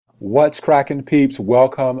What's cracking, peeps?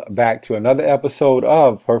 Welcome back to another episode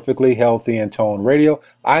of Perfectly Healthy and Toned Radio.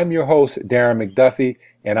 I'm your host, Darren McDuffie,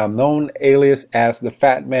 and I'm known alias as the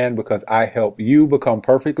Fat Man because I help you become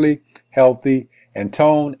perfectly healthy and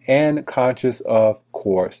toned and conscious of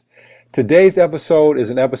course. Today's episode is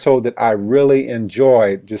an episode that I really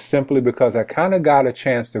enjoyed just simply because I kind of got a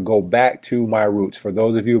chance to go back to my roots. For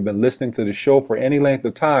those of you who've been listening to the show for any length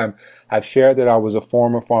of time, I've shared that I was a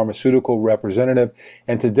former pharmaceutical representative,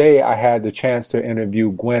 and today I had the chance to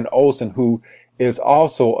interview Gwen Olsen, who is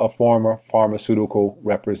also a former pharmaceutical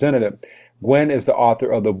representative. Gwen is the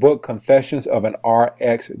author of the book Confessions of an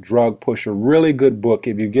RX Drug Pusher. Really good book.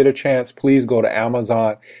 If you get a chance, please go to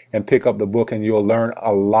Amazon and pick up the book, and you'll learn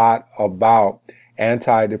a lot about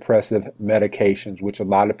antidepressive medications, which a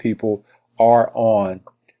lot of people are on,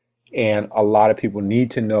 and a lot of people need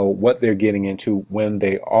to know what they're getting into when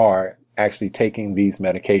they are actually taking these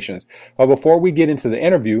medications. But before we get into the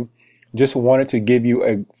interview, just wanted to give you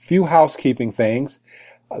a few housekeeping things.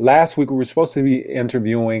 Last week we were supposed to be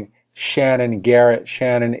interviewing Shannon Garrett.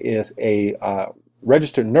 Shannon is a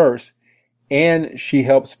registered nurse, and she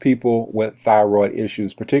helps people with thyroid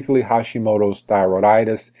issues, particularly Hashimoto's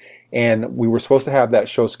thyroiditis. And we were supposed to have that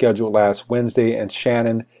show scheduled last Wednesday, and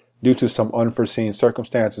Shannon, due to some unforeseen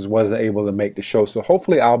circumstances, wasn't able to make the show. So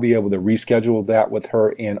hopefully I'll be able to reschedule that with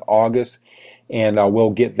her in August, and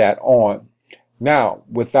we'll get that on. Now,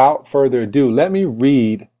 without further ado, let me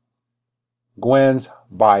read Gwen's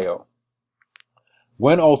bio.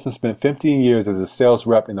 Gwen Olsen spent 15 years as a sales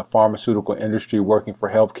rep in the pharmaceutical industry, working for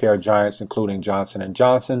healthcare giants including Johnson &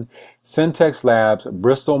 Johnson, Syntex Labs,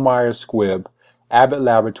 Bristol-Myers Squibb, Abbott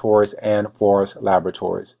Laboratories, and Forest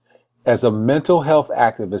Laboratories. As a mental health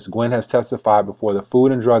activist, Gwen has testified before the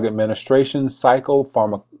Food and Drug Administration's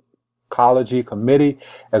Psycho-pharmacology committee,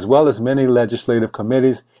 as well as many legislative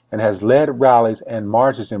committees, and has led rallies and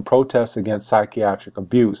marches in protest against psychiatric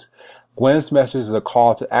abuse. Gwen's message is a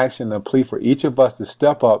call to action and a plea for each of us to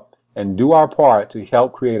step up and do our part to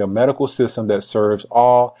help create a medical system that serves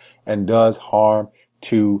all and does harm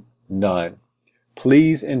to none.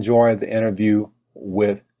 Please enjoy the interview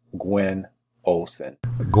with Gwen Olsen.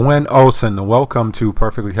 Gwen Olsen, welcome to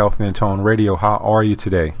Perfectly Healthy and Toned Radio. How are you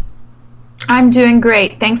today? I'm doing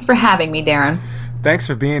great. Thanks for having me, Darren. Thanks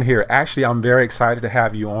for being here. Actually, I'm very excited to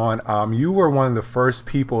have you on. You were one of the first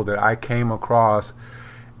people that I came across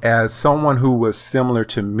as someone who was similar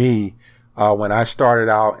to me when I started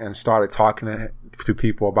out and started talking to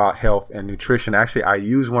people about health and nutrition. Actually, I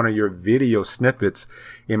used one of your video snippets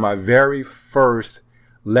in my very first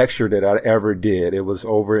lecture that I ever did. It was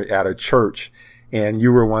over at a church, and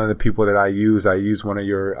you were one of the people that I used. I used one of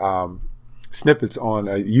your snippets on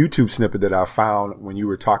a YouTube snippet that I found when you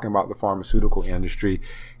were talking about the pharmaceutical industry,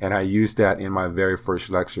 and I used that in my very first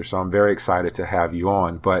lecture. So I'm very excited to have you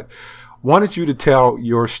on. But wanted you to tell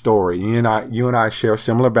your story. You and I share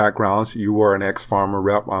similar backgrounds. You were an ex-pharma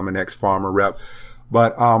rep. I'm an ex-pharma rep.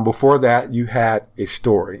 But before that, you had a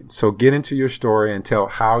story. So get into your story and tell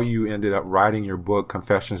how you ended up writing your book,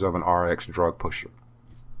 Confessions of an RX Drug Pusher.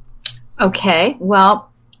 Okay.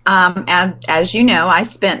 Well, as you know, I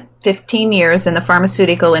spent 15 years in the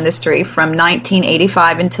pharmaceutical industry from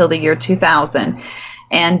 1985 until the year 2000.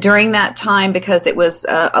 And during that time, because it was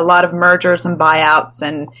a lot of mergers and buyouts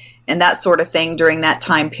and that sort of thing during that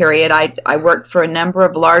time period, I worked for a number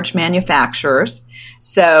of large manufacturers.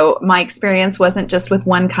 So my experience wasn't just with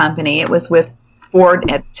one company. It was with 4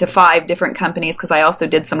 to 5 different companies, because I also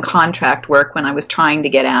did some contract work when I was trying to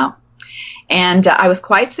get out. And I was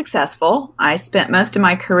quite successful. I spent most of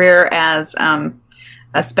my career as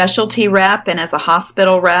a specialty rep and as a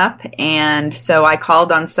hospital rep. And so I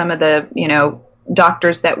called on some of the,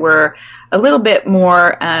 doctors that were a little bit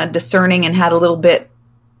more discerning and had a little bit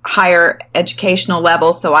higher educational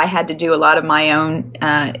level, so I had to do a lot of my own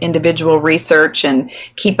individual research and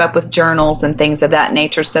keep up with journals and things of that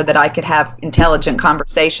nature so that I could have intelligent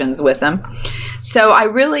conversations with them. So I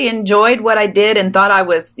really enjoyed what I did and thought I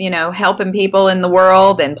was, helping people in the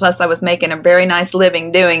world, and plus I was making a very nice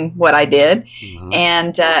living doing what I did. Mm-hmm.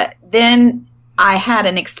 And then I had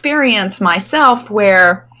an experience myself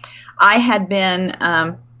where I had been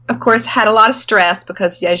of course, had a lot of stress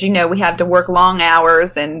because, as you know, we have to work long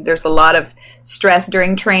hours and there's a lot of stress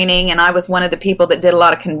during training. And I was one of the people that did a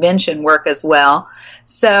lot of convention work as well.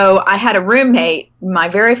 So I had a roommate, my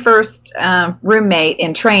very first roommate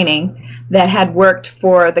in training, that had worked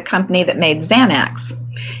for the company that made Xanax.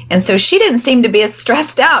 And so she didn't seem to be as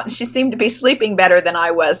stressed out, and she seemed to be sleeping better than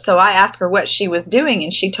I was. So I asked her what she was doing,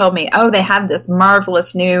 and she told me, oh, they have this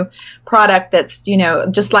marvelous new product that's,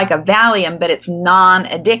 just like a Valium, but it's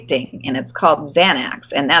non-addicting, and it's called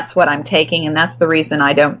Xanax. And that's what I'm taking, and that's the reason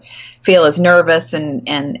I don't feel as nervous,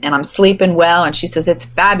 and I'm sleeping well. And she says, it's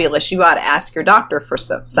fabulous. You ought to ask your doctor for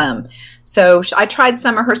some. So I tried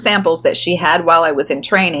some of her samples that she had while I was in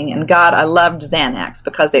training, and God, I loved Xanax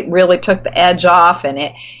because it really took the edge off, and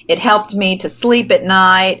it helped me to sleep at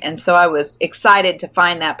night. And so I was excited to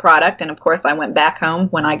find that product. And of course, I went back home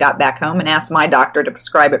when I got back home and asked my doctor to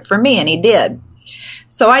prescribe it for me, and he did.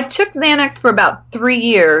 So I took Xanax for about 3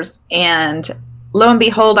 years, and lo and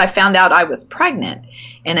behold, I found out I was pregnant.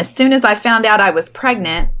 And as soon as I found out I was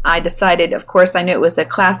pregnant, I decided, of course, I knew it was a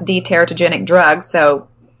Class D teratogenic drug, so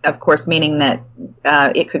of course, meaning that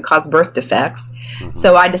it could cause birth defects. Mm-hmm.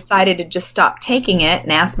 So I decided to just stop taking it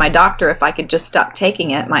and asked my doctor if I could just stop taking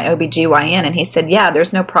it, my OBGYN, and he said, yeah,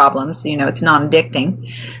 there's no problems. It's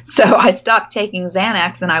non-addicting. So I stopped taking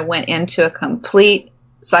Xanax, and I went into a complete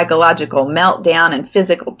psychological meltdown and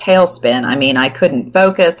physical tailspin. I mean, I couldn't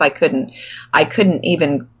focus. I couldn't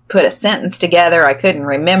even put a sentence together. I couldn't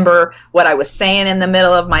remember what I was saying in the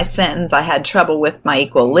middle of my sentence. I had trouble with my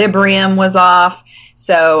equilibrium was off.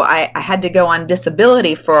 So I had to go on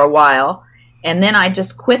disability for a while. And then I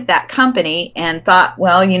just quit that company and thought,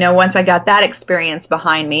 well, once I got that experience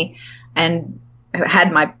behind me and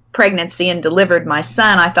had my pregnancy and delivered my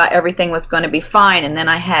son, I thought everything was going to be fine. And then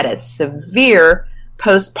I had a severe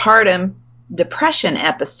postpartum depression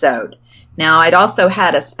episode. Now, I'd also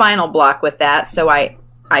had a spinal block with that, so I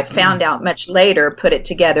found out much later, put it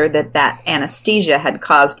together, that anesthesia had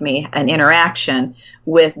caused me an interaction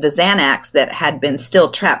with the Xanax that had been still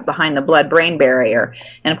trapped behind the blood-brain barrier.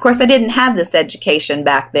 And, of course, I didn't have this education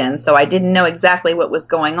back then, so I didn't know exactly what was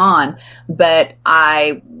going on, but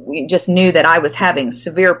I just knew that I was having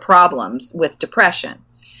severe problems with depression.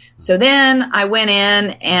 So then I went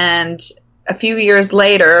in, and a few years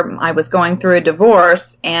later, I was going through a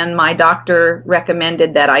divorce, and my doctor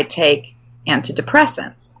recommended that I take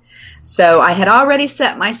antidepressants. So I had already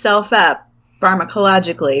set myself up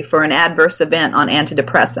pharmacologically for an adverse event on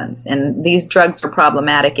antidepressants, and these drugs are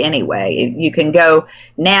problematic anyway. You can go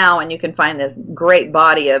now and you can find this great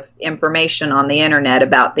body of information on the internet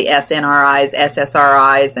about the SNRIs,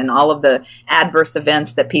 SSRIs, and all of the adverse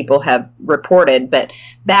events that people have reported. But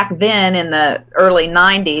back then in the early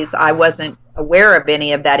 90s, I wasn't aware of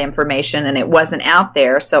any of that information, and it wasn't out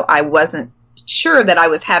there, so I wasn't sure that I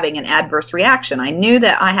was having an adverse reaction. I knew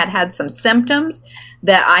that I had had some symptoms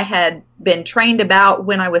that I had been trained about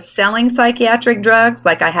when I was selling psychiatric drugs.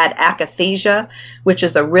 Like I had akathisia, which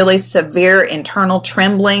is a really severe internal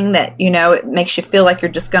trembling that, it makes you feel like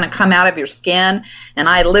you're just going to come out of your skin. And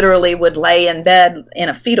I literally would lay in bed in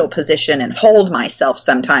a fetal position and hold myself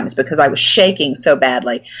sometimes because I was shaking so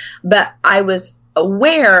badly. But I was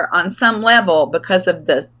aware on some level because of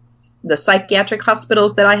the psychiatric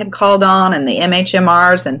hospitals that I had called on and the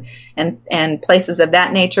MHMRs and places of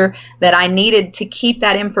that nature, that I needed to keep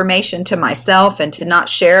that information to myself and to not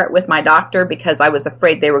share it with my doctor because I was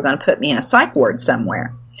afraid they were going to put me in a psych ward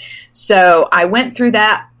somewhere. So I went through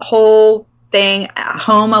that whole thing,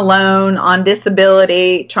 home alone, on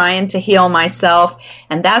disability, trying to heal myself.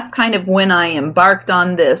 And that's kind of when I embarked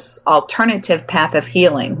on this alternative path of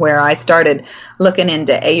healing, where I started looking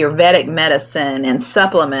into Ayurvedic medicine and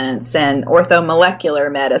supplements and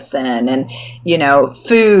orthomolecular medicine and,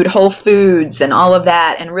 food, whole foods and all of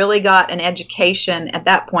that, and really got an education at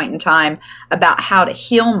that point in time about how to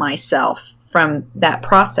heal myself from that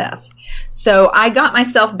process. So I got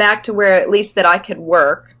myself back to where at least that I could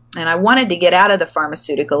work. And I wanted to get out of the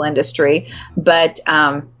pharmaceutical industry, but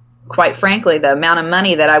quite frankly, the amount of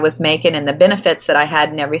money that I was making and the benefits that I had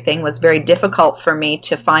and everything was very difficult for me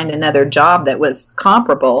to find another job that was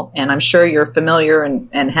comparable. And I'm sure you're familiar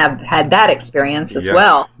and have had that experience as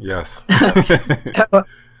well. Yes.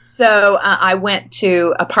 So I went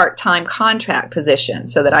to a part-time contract position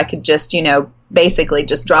so that I could just, basically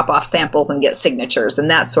just drop off samples and get signatures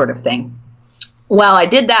and that sort of thing. Well, I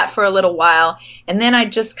did that for a little while, and then I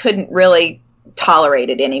just couldn't really tolerate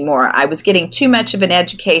it anymore. I was getting too much of an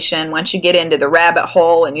education. Once you get into the rabbit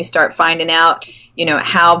hole and you start finding out,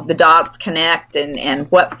 how the dots connect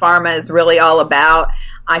and what pharma is really all about,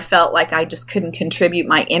 I felt like I just couldn't contribute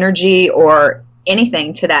my energy or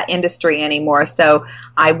anything to that industry anymore. So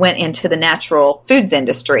I went into the natural foods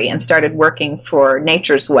industry and started working for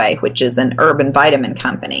Nature's Way, which is an urban vitamin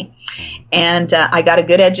company. And I got a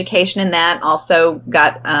good education in that. Also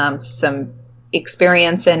got some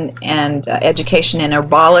experience and education in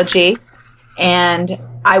herbology. And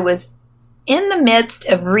I was in the midst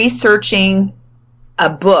of researching a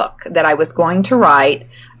book that I was going to write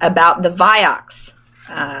about the Vioxx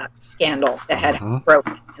scandal that had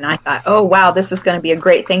broken. And I thought, oh, wow, this is going to be a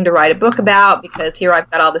great thing to write a book about, because here I've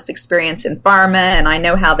got all this experience in pharma, and I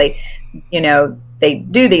know how they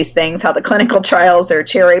do these things, how the clinical trials are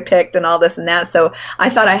cherry-picked and all this and that. So I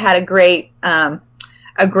thought I had a great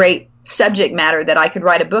subject matter that I could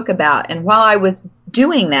write a book about. And while I was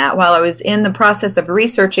doing that, while I was in the process of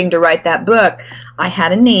researching to write that book, I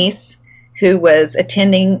had a niece who was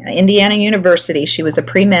attending Indiana University. She was a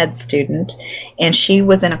pre-med student, and she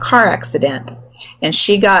was in a car accident. And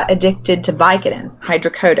she got addicted to Vicodin,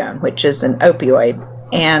 hydrocodone, which is an opioid.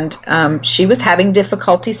 And she was having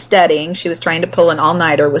difficulty studying. She was trying to pull an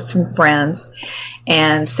all-nighter with some friends.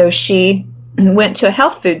 And so she went to a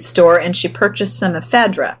health food store, and she purchased some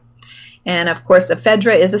ephedra. And, of course,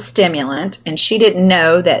 ephedra is a stimulant, and she didn't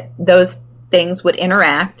know that those things would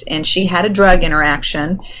interact, and she had a drug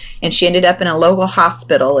interaction, and she ended up in a local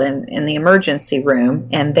hospital in the emergency room,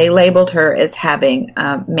 and they labeled her as having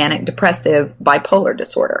manic depressive bipolar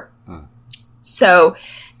disorder. So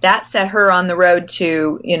that set her on the road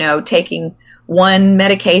to, taking one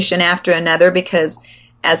medication after another, because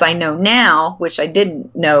as I know now, which I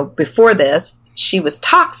didn't know before this, she was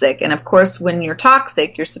toxic. And of course, when you're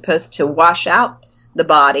toxic, you're supposed to wash out the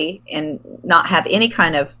body and not have any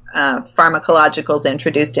kind of pharmacologicals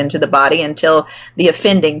introduced into the body until the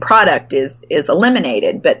offending product is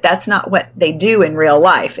eliminated. But that's not what they do in real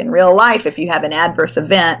life. In real life, if you have an adverse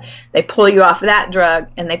event, they pull you off that drug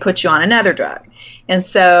and they put you on another drug. And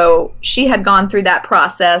so she had gone through that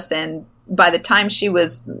process, and by the time she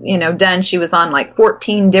was, done, she was on like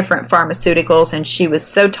 14 different pharmaceuticals, and she was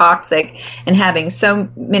so toxic and having so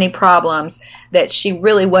many problems that she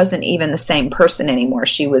really wasn't even the same person anymore.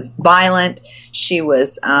 She was violent. She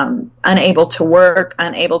was unable to work,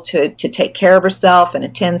 unable to take care of herself and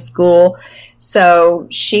attend school. So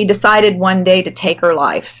she decided one day to take her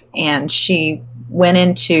life, and she went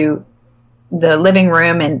into the living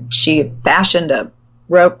room and she fashioned a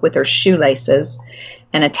rope with her shoelaces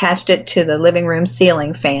and attached it to the living room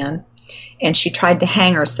ceiling fan, and she tried to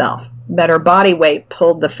hang herself, but her body weight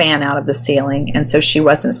pulled the fan out of the ceiling, and so she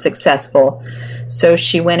wasn't successful. So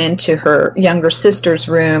she went into her younger sister's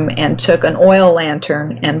room and took an oil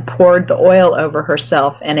lantern and poured the oil over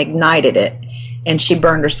herself and ignited it, and she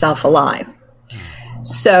burned herself alive.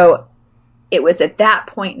 So it was at that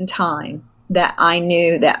point in time that I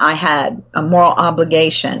knew that I had a moral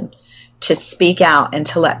obligation to speak out and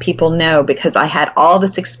to let people know, because I had all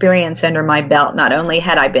this experience under my belt. Not only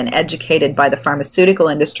had I been educated by the pharmaceutical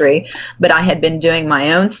industry, but I had been doing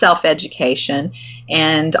my own self-education,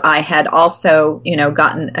 and I had also,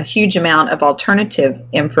 gotten a huge amount of alternative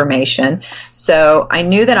information. So I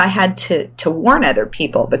knew that I had to warn other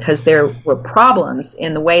people, because there were problems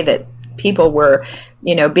in the way that people were,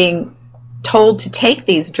 being told to take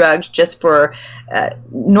these drugs just for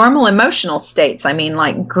normal emotional states. I mean,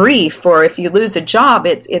 like grief, or if you lose a job,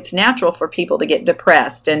 it's natural for people to get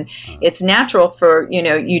depressed, and it's natural for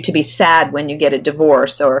you to be sad when you get a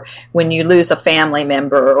divorce, or when you lose a family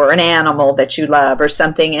member or an animal that you love or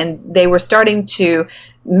something. And they were starting to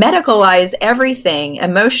medicalize everything.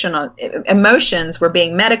 Emotions were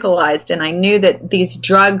being medicalized, and I knew that these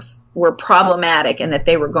drugs were problematic and that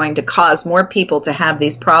they were going to cause more people to have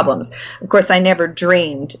these problems. Of course, I never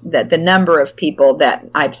dreamed that the number of people that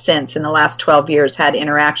I've since in the last 12 years had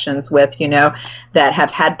interactions with, that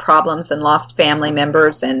have had problems and lost family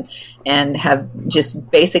members and have just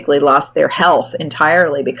basically lost their health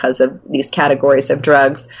entirely because of these categories of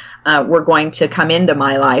drugs, were going to come into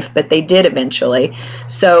my life, but they did eventually.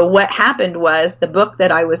 So what happened was the book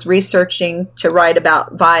that I was researching to write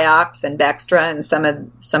about Vioxx and Dextra and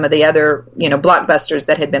some of the other, blockbusters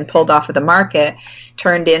that had been pulled off of the market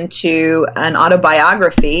turned into an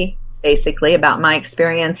autobiography, basically about my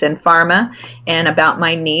experience in pharma and about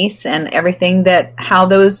my niece and everything how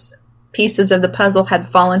those pieces of the puzzle had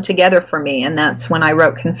fallen together for me. And that's when I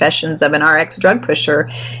wrote Confessions of an RX Drug Pusher,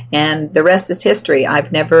 and the rest is history.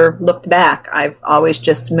 I've never looked back. I've always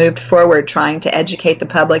just moved forward, trying to educate the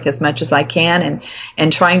public as much as I can,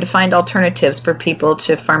 and trying to find alternatives for people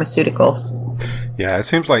to pharmaceuticals. Yeah, it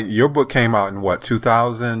seems like your book came out in what,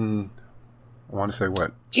 2000? I want to say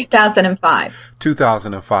what? 2005.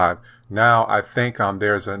 2005. Now, I think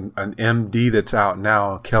there's an MD that's out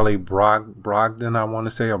now, Kelly Brogdon, I want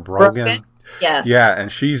to say, or Brogan. Yes. Yeah,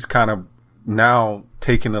 and she's kind of now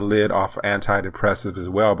taking the lid off antidepressives as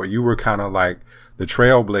well. But you were kind of like the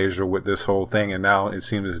trailblazer with this whole thing, and now it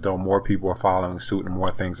seems as though more people are following suit and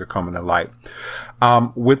more things are coming to light.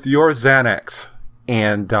 With your Xanax,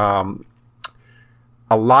 and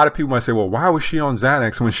a lot of people might say, well, why was she on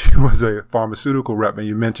Xanax when she was a pharmaceutical rep? And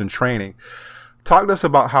you mentioned training. Talk to us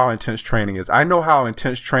about how intense training is. I know how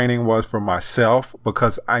intense training was for myself,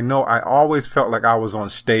 because I know I always felt like I was on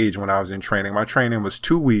stage when I was in training. My training was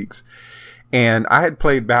 2 weeks, and I had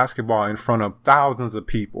played basketball in front of thousands of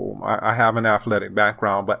people. I have an athletic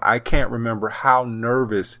background, but I can't remember how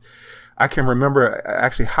nervous. I can remember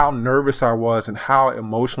actually how nervous I was and how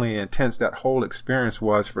emotionally intense that whole experience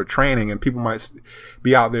was for training. And people might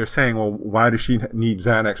be out there saying, well, why does she need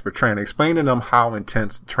Xanax for training? Explain to them how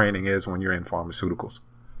intense training is when you're in pharmaceuticals.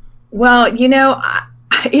 Well,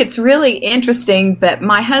 it's really interesting, but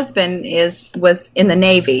my husband was in the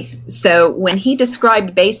Navy. So when he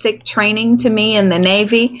described basic training to me in the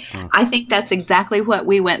Navy, I think that's exactly what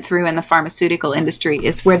we went through in the pharmaceutical industry,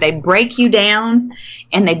 is where they break you down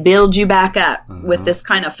and they build you back up with this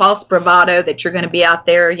kind of false bravado that you're going to be out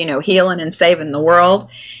there, healing and saving the world.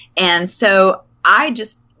 And so I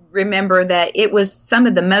just remember that it was some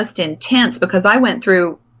of the most intense, because I went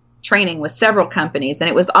through training with several companies, and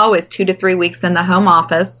it was always 2 to 3 weeks in the home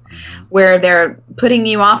office, where they're putting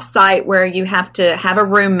you off site, where you have to have a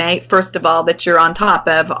roommate, first of all, that you're on top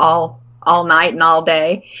of all night and all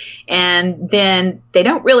day. And then they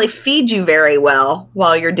don't really feed you very well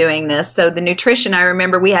while you're doing this. So the nutrition, I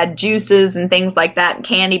remember we had juices and things like that, and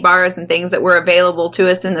candy bars and things that were available to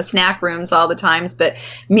us in the snack rooms all the times, but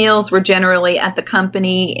meals were generally at the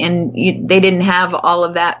company, and they didn't have all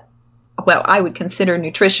of that, well, I would consider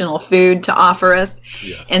nutritional food to offer us.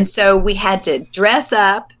 Yes. And so we had to dress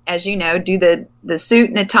up, as you know, do the suit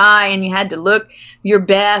and a tie, and you had to look your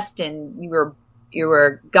best, and you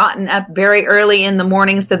were gotten up very early in the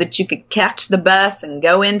morning so that you could catch the bus and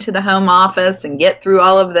go into the home office and get through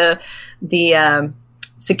all of the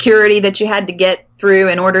security that you had to get through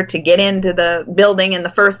in order to get into the building in the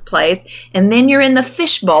first place. And then you're in the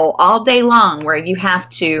fishbowl all day long, where you have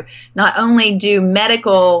to not only do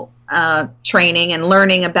medical training and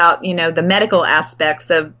learning about, the medical aspects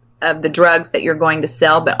of the drugs that you're going to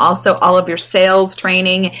sell, but also all of your sales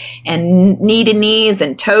training and knee-to-knees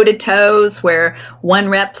and toe-to-toes, where one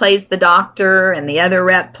rep plays the doctor and the other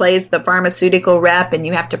rep plays the pharmaceutical rep, and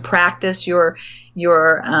you have to practice your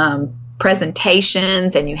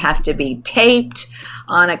presentations, and you have to be taped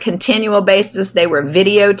on a continual basis. They were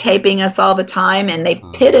videotaping us all the time, and they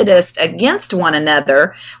pitted us against one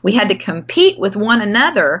another. We had to compete with one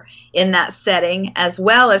another in that setting, as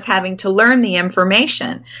well as having to learn the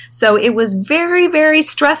information. So it was very, very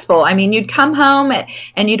stressful. I mean, you'd come home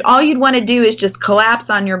and all you'd want to do is just collapse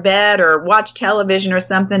on your bed or watch television or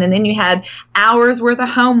something, and then you had hours worth of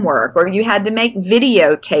homework, or you had to make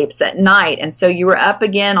videotapes at night, and so you were up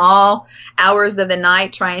again all hours of the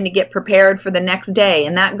night trying to get prepared for the next day.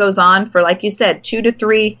 And that goes on for, like you said, 2 to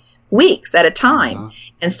 3 weeks at a time.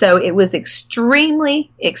 And so it was extremely,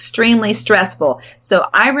 extremely stressful. So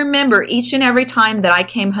I remember each and every time that I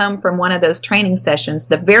came home from one of those training sessions,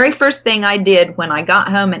 the very first thing I did when I got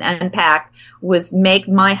home and unpacked was make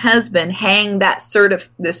my husband hang that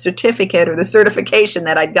the certificate or the certification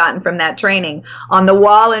that I'd gotten from that training on the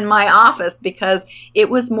wall in my office, because it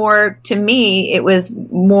was more, to me, it was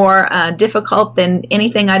more difficult than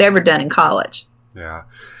anything I'd ever done in college. Yeah.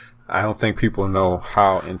 I don't think people know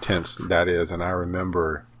how intense that is. And I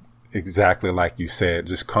remember exactly like you said,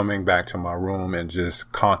 just coming back to my room and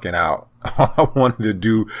just conking out. All I wanted to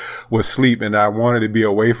do was sleep, and I wanted to be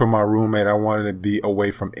away from my roommate. I wanted to be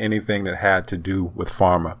away from anything that had to do with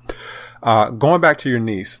pharma. Going back to your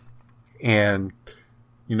niece and,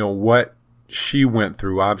 what she went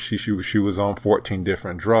through. Obviously, she was on 14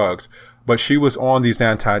 different drugs, but she was on these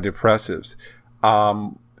antidepressives.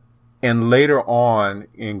 And later on,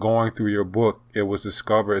 in going through your book, it was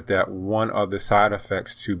discovered that one of the side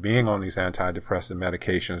effects to being on these antidepressant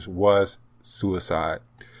medications was suicide.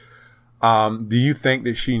 Do you think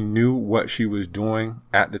that she knew what she was doing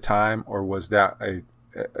at the time, or was that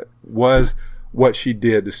was what she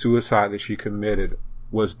did, the suicide that she committed,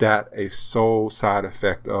 was that a sole side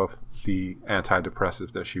effect of the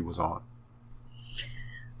antidepressants that she was on?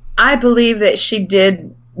 I believe that she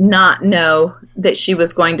did not know that she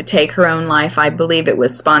was going to take her own life. I believe it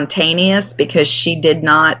was spontaneous, because she did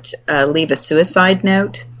not leave a suicide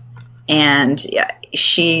note, and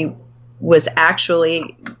she was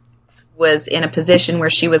in a position where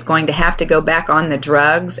she was going to have to go back on the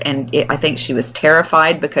drugs, and I think she was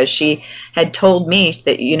terrified, because she had told me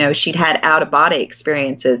that she'd had out-of-body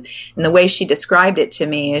experiences, and the way she described it to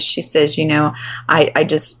me is, she says,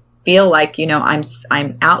 feel like,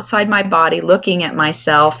 I'm outside my body looking at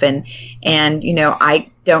myself, and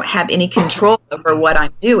I don't have any control over what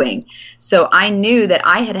I'm doing. So I knew that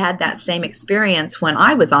I had had that same experience when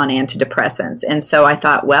I was on antidepressants. And so I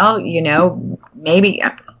thought, well,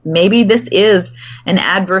 maybe this is an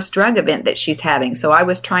adverse drug event that she's having. So I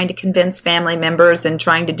was trying to convince family members and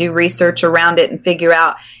trying to do research around it and figure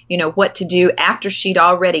out, what to do after she'd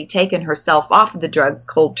already taken herself off of the drugs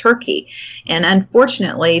cold turkey. And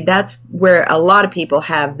unfortunately, that's where a lot of people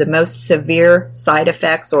have the most severe side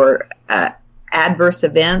effects or adverse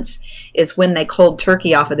events, is when they cold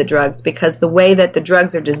turkey off of the drugs, because the way that the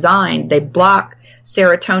drugs are designed, they block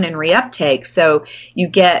serotonin reuptake. So you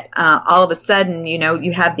get all of a sudden,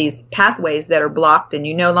 you have these pathways that are blocked, and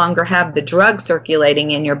you no longer have the drug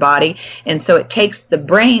circulating in your body. And so it takes the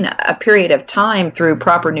brain a period of time through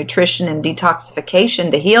proper nutrition and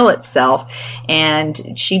detoxification to heal itself.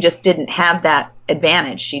 And she just didn't have that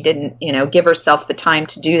advantage. She didn't, give herself the time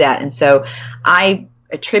to do that. And so I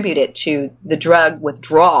attribute it to the drug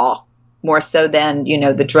withdrawal more so than,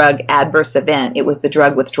 the drug adverse event. It was the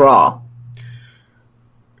drug withdrawal.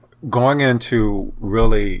 Going into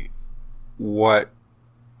really what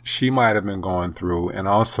she might have been going through, and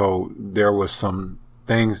also there was some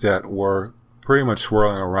things that were pretty much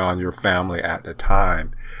swirling around your family at the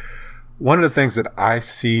time. One of the things that I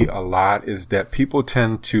see a lot is that people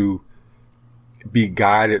tend to be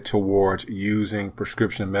guided towards using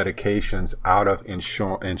prescription medications out of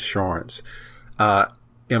insurance.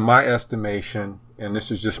 In my estimation, and this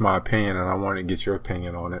is just my opinion, and I want to get your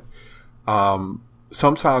opinion on it,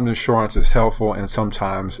 sometimes insurance is helpful and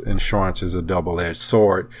sometimes insurance is a double-edged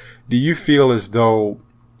sword. Do you feel as though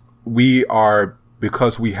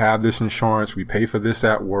because we have this insurance, we pay for this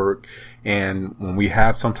at work, and when we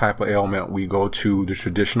have some type of ailment, we go to the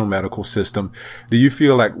traditional medical system? Do you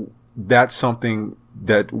feel like that's something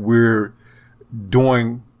that we're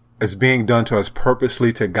doing, is being done to us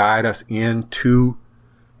purposely to guide us into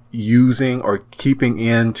using or keeping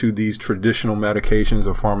into these traditional medications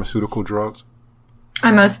or pharmaceutical drugs?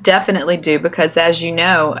 I most definitely do, because as you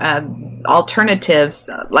know, alternatives,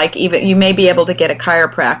 like even you may be able to get a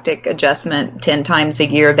chiropractic adjustment 10 times a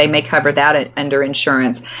year. They may cover that under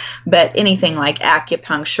insurance. But anything like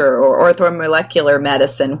acupuncture or orthomolecular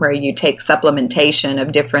medicine, where you take supplementation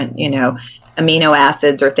of different, amino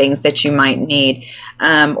acids or things that you might need,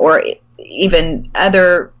 or even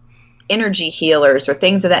other energy healers or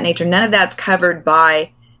things of that nature, none of that's covered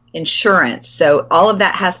by insurance. So all of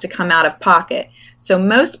that has to come out of pocket. So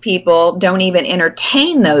most people don't even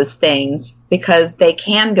entertain those things because they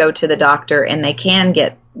can go to the doctor and they can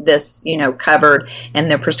get this, covered,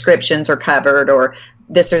 and their prescriptions are covered or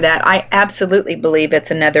this or that. I absolutely believe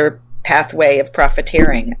it's another pathway of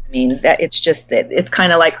profiteering. I mean, that it's just that it's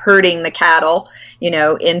kind of like herding the cattle,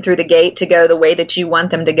 in through the gate to go the way that you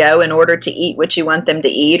want them to go in order to eat what you want them to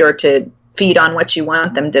eat or to feed on what you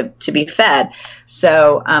want them to be fed.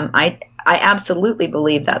 So I absolutely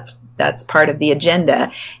believe that's part of the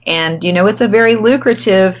agenda. And, it's a very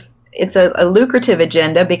lucrative, a lucrative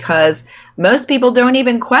agenda because most people don't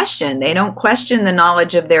even question. They don't question the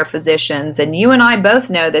knowledge of their physicians. And you and I both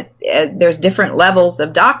know that there's different levels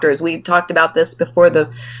of doctors. We talked about this before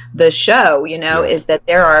the show, is that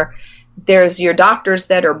there's your doctors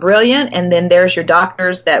that are brilliant, and then there's your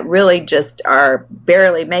doctors that really just are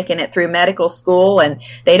barely making it through medical school, and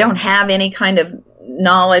they don't have any kind of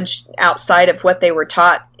knowledge outside of what they were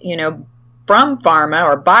taught, from pharma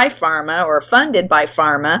or by pharma or funded by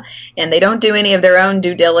pharma, and they don't do any of their own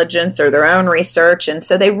due diligence or their own research, and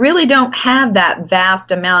so they really don't have that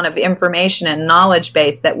vast amount of information and knowledge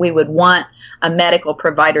base that we would want a medical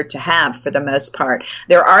provider to have for the most part.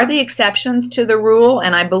 There are the exceptions to the rule,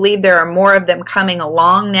 and I believe there are more of them coming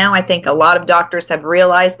along now. I think a lot of doctors have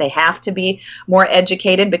realized they have to be more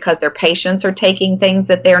educated because their patients are taking things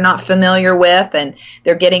that they're not familiar with, and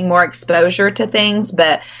they're getting more exposure to things.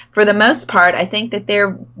 But for the most part, I think that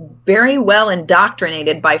they're very well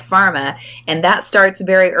indoctrinated by pharma, and that starts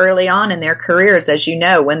very early on in their careers, as you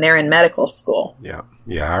know, when they're in medical school.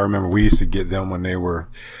 Yeah, I remember we used to get them when they were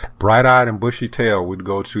bright-eyed and bushy-tailed. We'd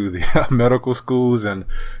go to the medical schools, and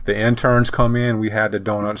the interns come in. We had the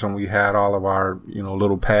donuts, and we had all of our,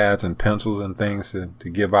 little pads and pencils and things to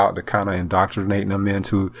give out to kind of indoctrinate them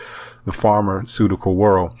into the pharmaceutical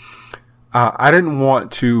world. I didn't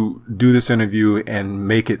want to do this interview and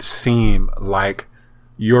make it seem like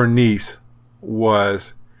your niece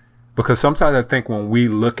was, because sometimes I think when we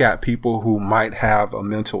look at people who might have a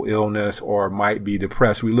mental illness or might be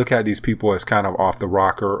depressed, we look at these people as kind of off the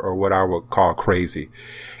rocker or what I would call crazy.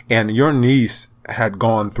 And your niece had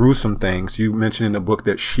gone through some things. You mentioned in the book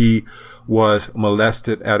that she was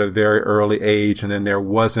molested at a very early age, and then there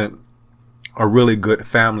wasn't a really good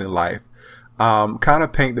family life. Kind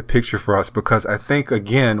of paint the picture for us, because I think,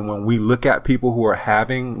 again, when we look at people who are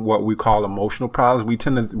having what we call emotional problems, we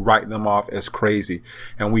tend to write them off as crazy,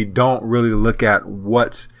 and we don't really look at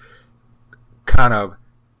what's kind of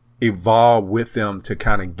evolved with them to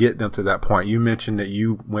kind of get them to that point. You mentioned that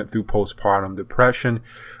you went through postpartum depression.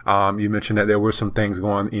 You mentioned that there were some things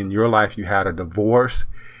going on in your life. You had a divorce,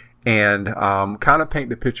 and kind of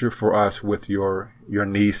paint the picture for us with your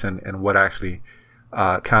niece and what actually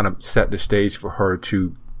kind of set the stage for her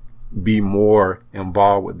to be more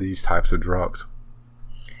involved with these types of drugs.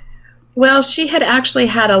 Well, she had actually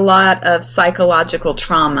had a lot of psychological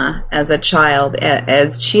trauma as a child,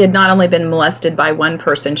 as she had not only been molested by one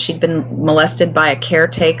person, she'd been molested by a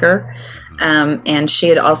caretaker, and she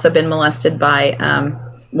had also been molested by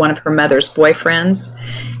one of her mother's boyfriends.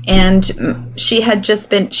 And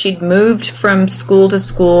she'd moved from school to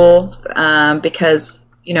school because,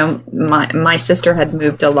 you know, my sister had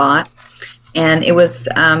moved a lot. And it was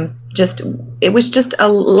just a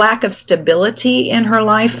lack of stability in her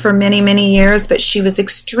life for many, many years. But she was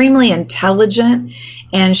extremely intelligent,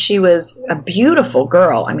 and she was a beautiful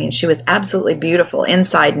girl. I mean, she was absolutely beautiful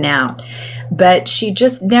inside and out. But she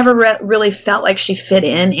just never really felt like she fit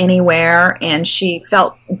in anywhere, and she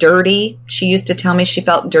felt dirty. She used to tell me she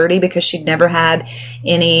felt dirty because she'd never had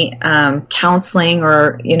any counseling,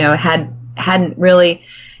 or, you know, hadn't really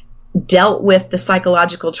dealt with the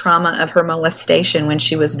psychological trauma of her molestation when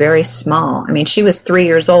she was very small. I mean, she was 3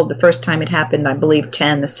 years old the first time it happened, I believe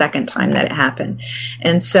 10 the second time that it happened.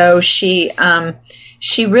 And so she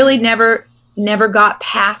really never got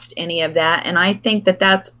past any of that. And I think that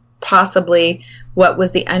that's possibly what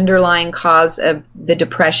was the underlying cause of the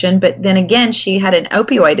depression. But then again, she had an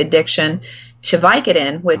opioid addiction to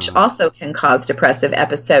Vicodin, which also can cause depressive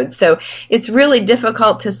episodes. So it's really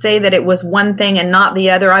difficult to say that it was one thing and not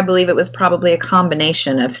the other. I believe it was probably a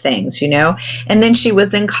combination of things, you know. And then she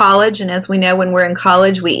was in college, and as we know, when we're in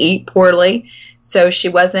college, we eat poorly. So she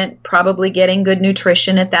wasn't probably getting good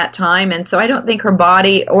nutrition at that time. And so I don't think her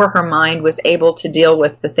body or her mind was able to deal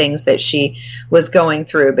with the things that she was going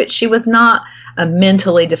through. But she was not a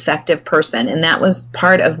mentally defective person. And that was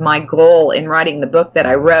part of my goal in writing the book that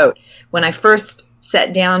I wrote. When I first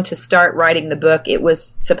sat down to start writing the book, it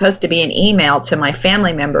was supposed to be an email to my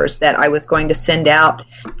family members that I was going to send out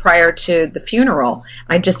prior to the funeral.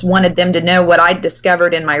 I just wanted them to know what I'd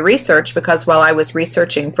discovered in my research, because while I was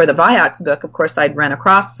researching for the Vioxx book, of course, I'd run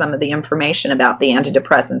across some of the information about the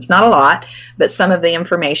antidepressants. Not a lot, but some of the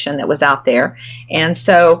information that was out there. And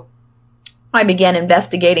so I began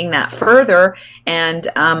investigating that further, and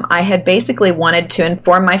I had basically wanted to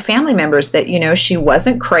inform my family members that, you know, she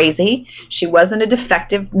wasn't crazy, she wasn't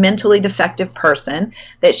a mentally defective person,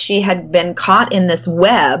 that she had been caught in this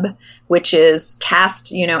web, which is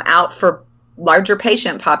cast, you know, out for larger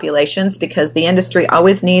patient populations, because the industry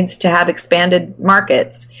always needs to have expanded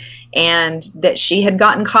markets. And that she had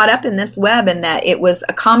gotten caught up in this web, and that it was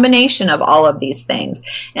a combination of all of these things.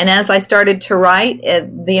 And as I started to write,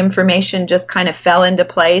 the information just kind of fell into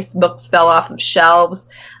place. Books fell off of shelves.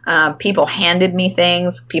 People handed me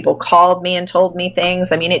things. People called me and told me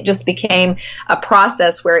things. I mean, it just became a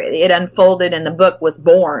process where it unfolded, and the book was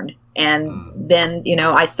born. And then, you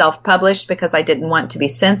know, I self-published because I didn't want to be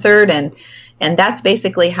censored, and that's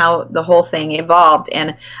basically how the whole thing evolved.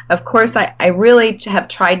 And of course, I really have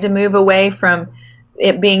tried to move away from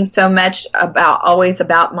it being so much always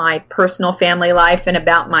about my personal family life and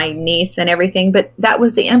about my niece and everything. But that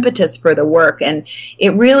was the impetus for the work. And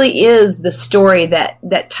it really is the story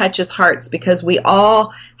that touches hearts, because we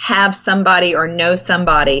all have somebody or know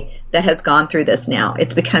somebody that has gone through this now.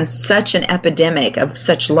 It's become such an epidemic of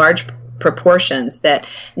such large proportions that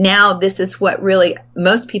now this is what really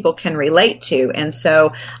most people can relate to. And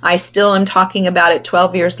so I still am talking about it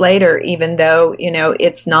 12 years later, even though, you know,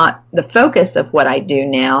 it's not the focus of what I do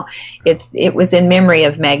now. It was in memory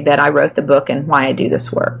of Meg that I wrote the book and why I do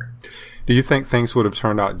this work. Do you think things would have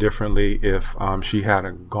turned out differently if she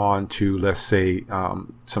hadn't gone to, let's say,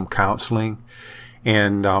 some counseling?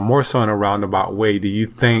 And more so in a roundabout way, do you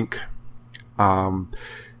think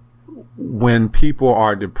when people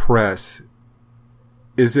are depressed,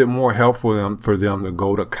 is it more helpful for them to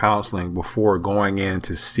go to counseling before going in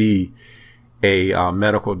to see a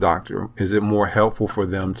medical doctor? Is it more helpful for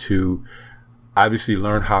them to obviously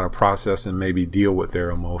learn how to process and maybe deal with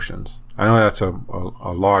their emotions? I know that's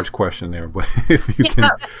a large question there, but if you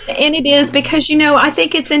can. And it is, because, you know, I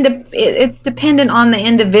think it's dependent on the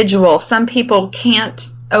individual. Some people can't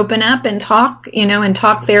open up and talk, and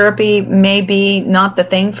talk therapy may be not the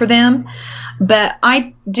thing for them. But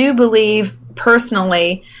I do believe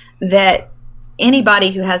personally that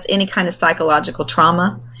anybody who has any kind of psychological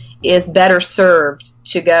trauma is better served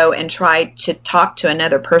to go and try to talk to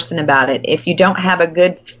another person about it. If you don't have a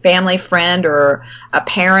good family friend or a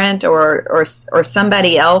parent or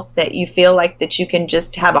somebody else that you feel like that you can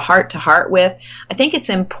just have a heart-to-heart with, I think it's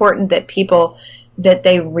important that people, that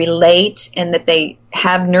they relate and that they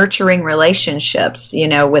have nurturing relationships,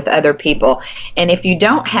 with other people. And if you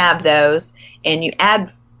don't have those and you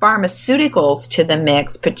add pharmaceuticals to the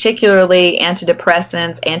mix, particularly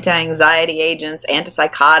antidepressants, anti-anxiety agents,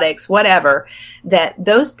 antipsychotics, whatever, that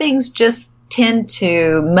those things just tend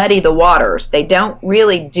to muddy the waters. They don't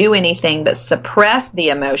really do anything but suppress the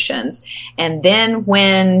emotions. And then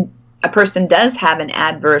when a person does have an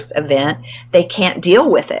adverse event, they can't deal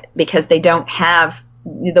with it because they don't have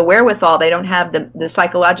the wherewithal, they don't have the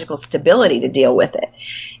psychological stability to deal with it.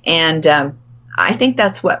 And I think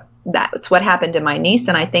that's what happened to my niece,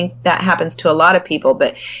 and I think that happens to a lot of people.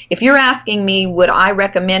 But if you're asking me, would I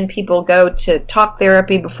recommend people go to talk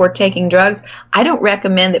therapy before taking drugs? I don't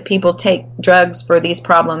recommend that people take drugs for these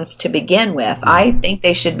problems to begin with. I think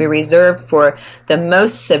they should be reserved for the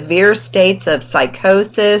most severe states of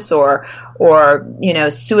psychosis or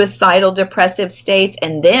suicidal depressive states,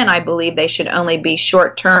 and then I believe they should only be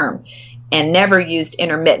short term and never used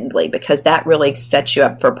intermittently, because that really sets you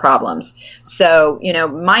up for problems. So,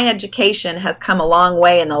 my education has come a long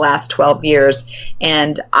way in the last 12 years.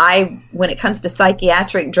 And when it comes to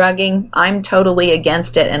psychiatric drugging, I'm totally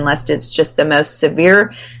against it unless it's just the most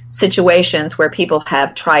severe situations where people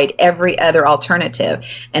have tried every other alternative.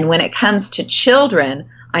 And when it comes to children,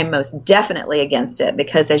 I'm most definitely against it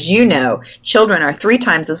because, as you know, children are 3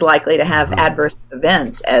 times as likely to have adverse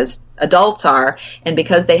events as adults are. And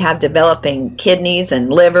because they have developing kidneys and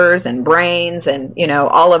livers and brains and,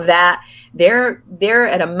 all of that, they're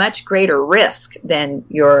at a much greater risk than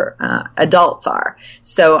your adults are.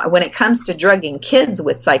 So when it comes to drugging kids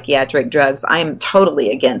with psychiatric drugs, I'm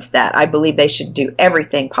totally against that. I believe they should do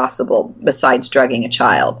everything possible besides drugging a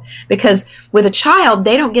child, because with a child,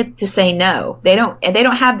 they don't get to say no. They don't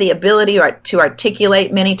have the ability to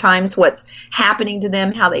articulate many times what's happening to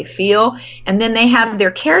them, how they feel. And then they have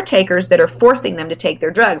their caretakers that are forcing them to take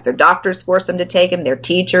their drugs. Their doctors force them to take them, their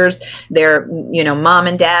teachers, their, mom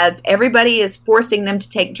and dads, everybody is forcing them to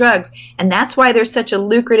take drugs. And that's why they're such a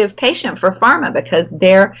lucrative patient for pharma, because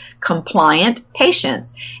they're compliant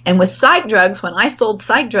patients. And with psych drugs, when I sold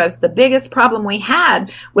psych drugs, the biggest problem we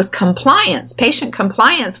had was compliance. Patient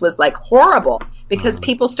compliance was like horrible, because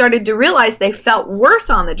people started to realize they felt worse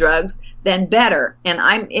on the drugs than better. And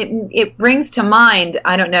it brings to mind,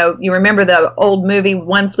 I don't know, you remember the old movie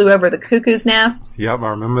One Flew Over the Cuckoo's Nest? Yep, I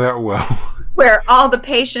remember that well. Where all the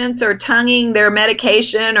patients are tonguing their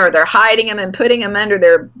medication, or they're hiding them and putting them under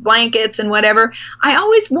their blankets and whatever. I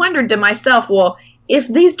always wondered to myself, well, if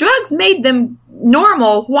these drugs made them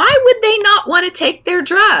normal, why would they not want to take their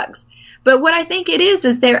drugs? But what I think it is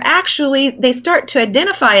they start to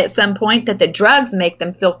identify at some point that the drugs make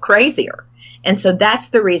them feel crazier. And so that's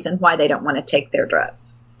the reason why they don't want to take their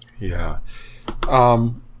drugs. Yeah.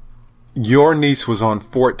 Your niece was on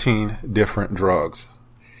 14 different drugs.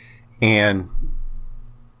 And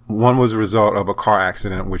one was a result of a car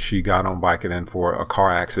accident, which she got on Vicodin for a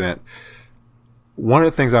car accident. One of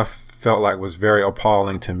the things I felt like was very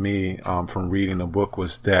appalling to me from reading the book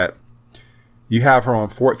was that you have her on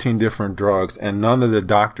 14 different drugs, and none of the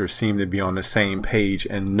doctors seem to be on the same page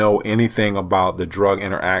and know anything about the drug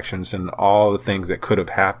interactions and all the things that could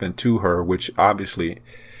have happened to her, which obviously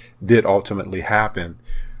did ultimately happen.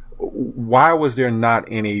 Why was there not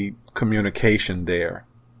any communication there?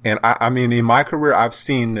 And I mean, in my career, I've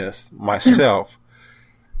seen this myself.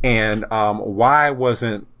 And why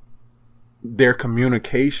wasn't there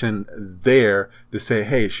communication there to say,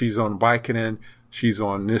 hey, she's on Vicodin, she's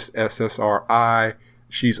on this SSRI,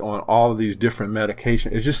 she's on all of these different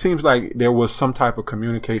medications? It just seems like there was some type of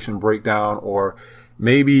communication breakdown, or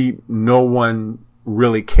maybe no one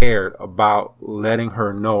really cared about letting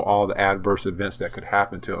her know all the adverse events that could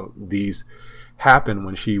happen to these happen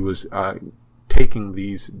when she was taking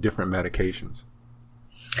these different medications.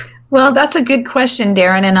 Well, that's a good question,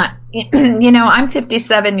 Darren. And I'm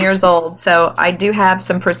 57 years old, so I do have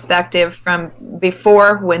some perspective from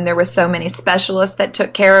before when there were so many specialists that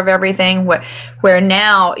took care of everything, where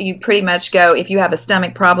now you pretty much go, if you have a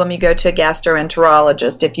stomach problem, you go to a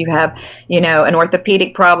gastroenterologist. If you have, an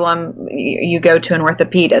orthopedic problem, you go to an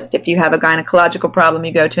orthopedist. If you have a gynecological problem,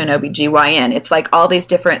 you go to an OBGYN. It's like all these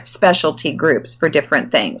different specialty groups for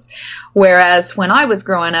different things. Whereas when I was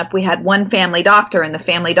growing up, we had one family doctor, and the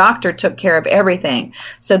family doctor took care of everything.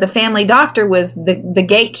 So the family doctor was the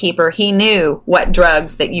gatekeeper. He knew what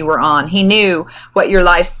drugs that you were on. He knew what your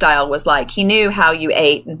lifestyle was like. He knew how you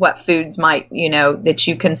ate and what foods might, that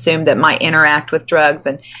you consumed that might interact with drugs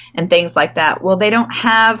and things like that. Well, they don't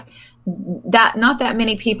have that. Not that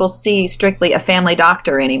many people see strictly a family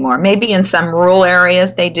doctor anymore. Maybe in some rural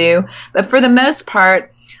areas they do, but for the most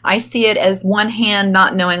part, I see it as one hand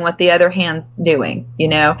not knowing what the other hand's doing.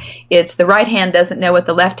 It's the right hand doesn't know what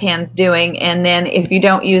the left hand's doing. And then if you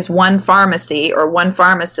don't use one pharmacy or one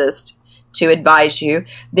pharmacist to advise you,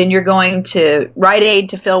 then you're going to Rite Aid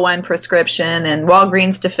to fill one prescription and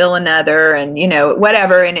Walgreens to fill another and,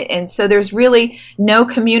 whatever. And so there's really no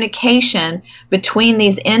communication between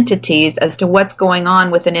these entities as to what's going on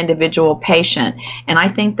with an individual patient. And I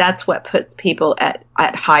think that's what puts people at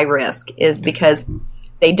high risk, is because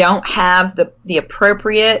they don't have the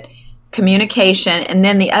appropriate communication. And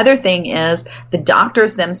then the other thing is the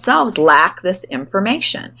doctors themselves lack this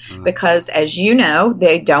information because, as you know,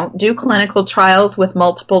 they don't do clinical trials with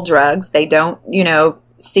multiple drugs. They don't,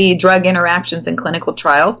 see drug interactions in clinical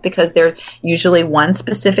trials because they're usually one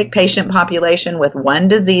specific patient population with one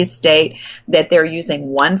disease state that they're using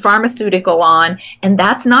one pharmaceutical on, and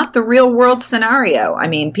that's not the real world scenario. I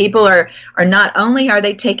mean, people are not only are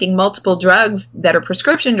they taking multiple drugs that are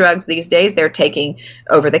prescription drugs these days, they're taking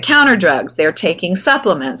over-the-counter drugs, they're taking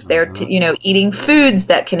supplements, they're eating foods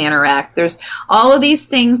that can interact. There's all of these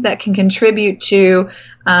things that can contribute to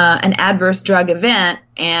an adverse drug event,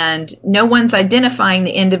 and no one's identifying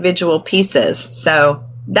the individual pieces. So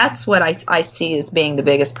that's what I see as being the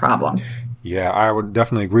biggest problem. Yeah, I would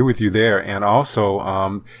definitely agree with you there. And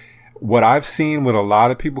also, what I've seen with a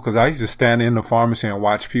lot of people, because I used to stand in the pharmacy and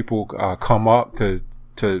watch people come up to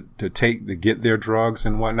get their drugs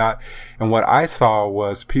and whatnot. And what I saw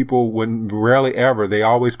was people rarely ever, they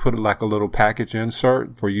always put like a little package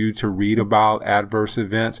insert for you to read about adverse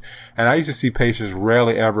events. And I used to see patients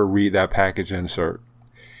rarely ever read that package insert.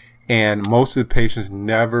 And most of the patients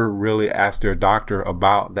never really ask their doctor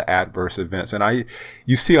about the adverse events. And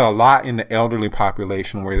you see a lot in the elderly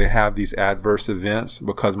population where they have these adverse events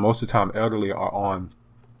because most of the time elderly are on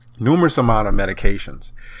numerous amount of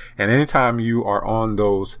medications. And anytime you are on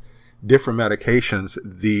those different medications,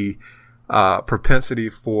 the propensity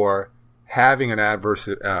for having an adverse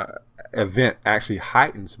event actually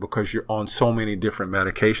heightens because you're on so many different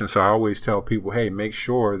medications. So I always tell people, hey, make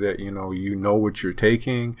sure that you know what you're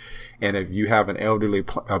taking. And if you have an elderly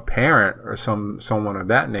parent or someone of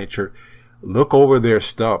that nature, look over their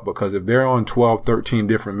stuff, because if they're on 12, 13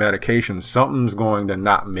 different medications, something's going to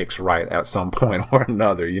not mix right at some point or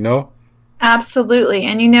another, Absolutely.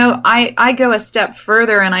 And I go a step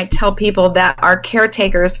further and I tell people that our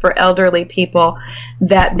caretakers for elderly people,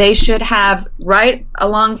 that they should have right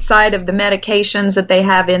alongside of the medications that they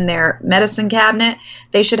have in their medicine cabinet,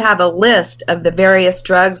 they should have a list of the various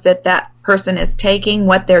drugs that person is taking,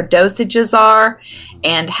 what their dosages are,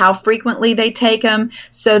 and how frequently they take them,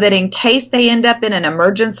 so that in case they end up in an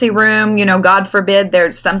emergency room, God forbid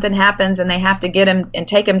there's something happens and they have to get them and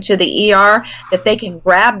take them to the ER, that they can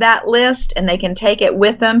grab that list and they can take it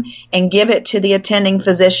with them and give it to the attending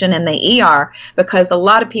physician in the ER, because a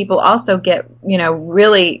lot of people also get,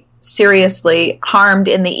 really seriously harmed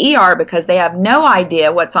in the ER because they have no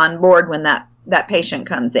idea what's on board when that patient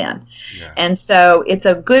comes in. Yeah. And so it's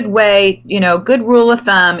a good way, good rule of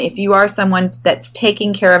thumb, if you are someone that's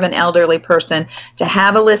taking care of an elderly person, to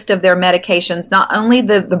have a list of their medications, not only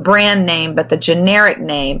the brand name, but the generic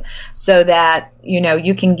name, so that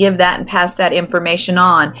you can give that and pass that information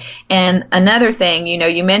on. And another thing,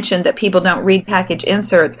 you mentioned that people don't read package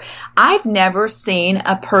inserts. I've never seen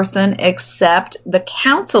a person accept the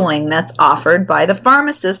counseling that's offered by the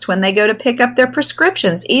pharmacist when they go to pick up their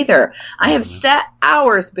prescriptions either. I have sat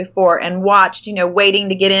hours before and watched, waiting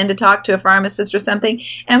to get in to talk to a pharmacist or something,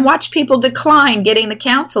 and watch people decline getting the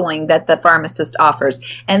counseling that the pharmacist offers.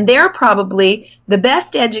 And they're probably the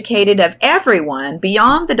best educated of everyone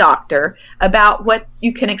beyond the doctor about what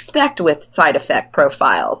you can expect with side effect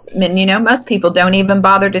profiles. I mean, most people don't even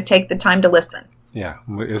bother to take the time to listen. Yeah,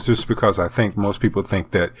 it's just because I think most people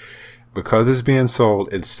think that because it's being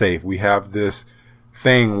sold, it's safe. We have this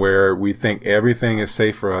thing where we think everything is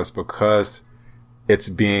safe for us because it's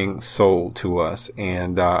being sold to us.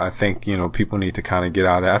 And I think, people need to kind of get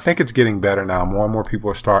out of that. I think it's getting better now. More and more people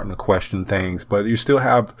are starting to question things, but you still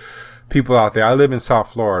have people out there. I live in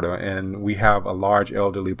South Florida, and we have a large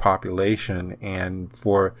elderly population. And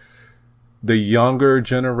for the younger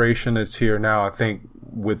generation that's here now, I think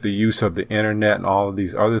with the use of the internet and all of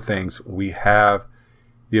these other things, we have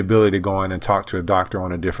the ability to go in and talk to a doctor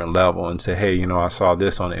on a different level and say, hey, I saw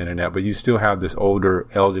this on the internet. But you still have this older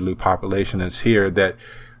elderly population that's here that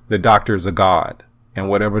the doctor is a god, and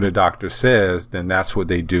whatever the doctor says, then that's what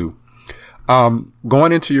they do.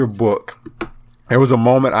 Going into your book, there was a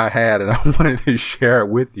moment I had, and I wanted to share it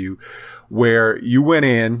with you, where you went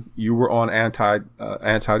in, you were on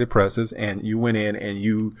antidepressives, and you went in and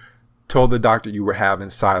you told the doctor you were having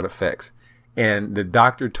side effects, and the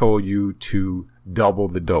doctor told you to double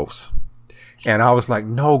the dose. And I was like,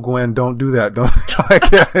 no, Gwen, don't do that. Don't.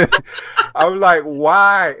 I was like,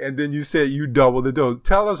 why? And then you said you doubled the dose.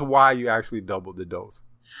 Tell us why you actually doubled the dose.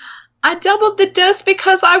 I doubled the dose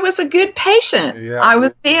because I was a good patient. Yeah. I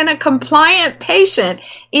was being a compliant patient,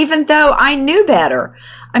 even though I knew better.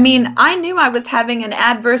 I mean, I knew I was having an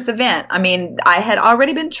adverse event. I mean, I had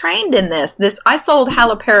already been trained in this. I sold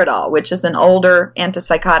haloperidol, which is an older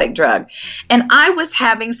antipsychotic drug. And I was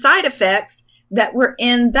having side effects that were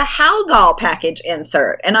in the Haldol package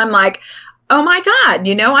insert. And I'm like, oh my God,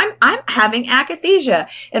 I'm having akathisia.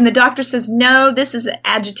 And the doctor says, no, this is an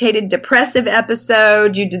agitated depressive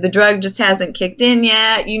episode. The drug just hasn't kicked in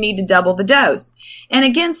yet. You need to double the dose. And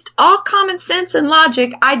against all common sense and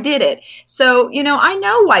logic, I did it. So, I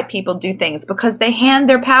know why people do things, because they hand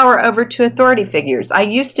their power over to authority figures. I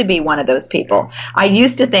used to be one of those people. I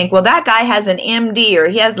used to think, well, that guy has an MD, or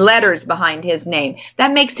he has letters behind his name.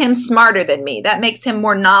 That makes him smarter than me. That makes him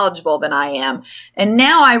more knowledgeable than I am. And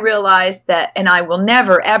now I realize that, and I will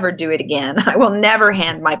never, ever do it again. I will never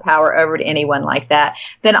hand my power over to anyone like that.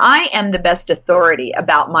 That I am the best authority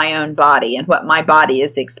about my own body and what my body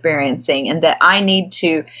is experiencing, and that I need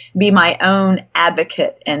to be my own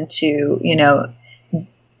advocate and to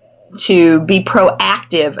be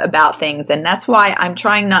proactive about things. And that's why I'm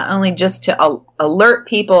trying not only just to alert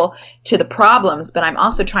people to the problems, but I'm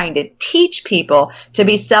also trying to teach people to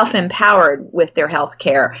be self-empowered with their health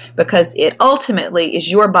care, because it ultimately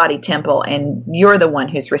is your body temple and you're the one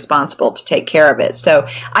who's responsible to take care of it. So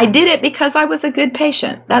I did it because I was a good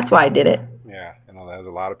patient. That's why I did it. Yeah. There's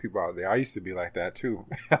a lot of people out there. I used to be like that too.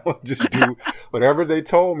 I would just do whatever they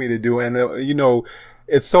told me to do. And,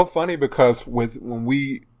 it's so funny because when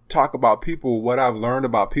we talk about people, what I've learned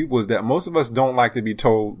about people is that most of us don't like to be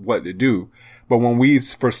told what to do. But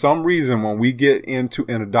for some reason, when we get in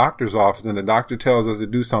a doctor's office and the doctor tells us to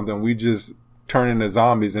do something, we just turn into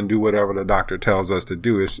zombies and do whatever the doctor tells us to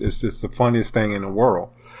do. It's just the funniest thing in the world.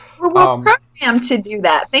 We're programmed to do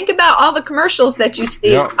that. Think about all the commercials that you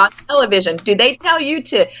see on television. Do they tell you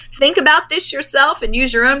to think about this yourself and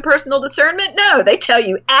use your own personal discernment? No, they tell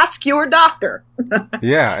you, ask your doctor.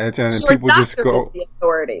 Yeah, and people just go, the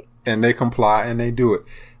authority. And they comply and they do it.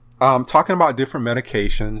 Talking about different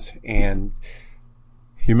medications, and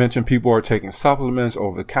you mentioned people are taking supplements,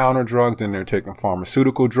 over-the-counter drugs, and they're taking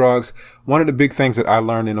pharmaceutical drugs. One of the big things that I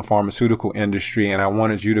learned in the pharmaceutical industry, and I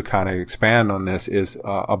wanted you to kind of expand on this, is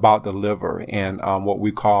about the liver and what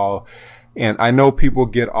we call, and I know people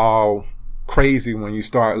get all crazy when you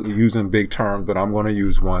start using big terms, but I'm going to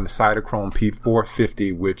use one, cytochrome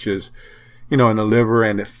P450, which is, in the liver,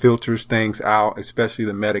 and it filters things out, especially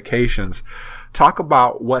the medications. Talk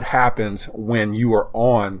about what happens when you are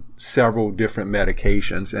on several different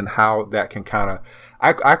medications and how that can kind of,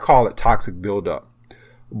 I call it toxic buildup.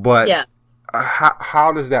 But yeah.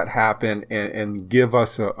 How does that happen? And give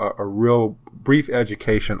us a real brief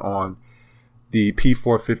education on the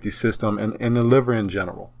P450 system and the liver in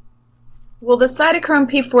general. Well, the cytochrome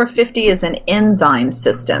P450 is an enzyme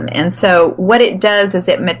system. And so what it does is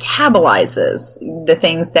it metabolizes the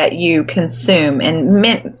things that you consume. And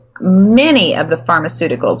many of the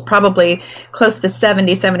pharmaceuticals, probably close to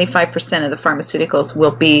 70-75% of the pharmaceuticals, will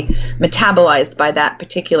be metabolized by that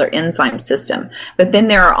particular enzyme system. But then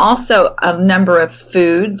there are also a number of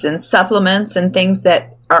foods and supplements and things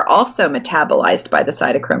that are also metabolized by the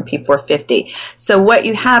cytochrome P450. So what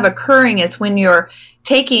you have occurring is when you're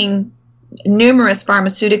taking numerous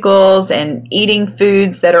pharmaceuticals and eating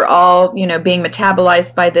foods that are all, being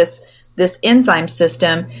metabolized by this enzyme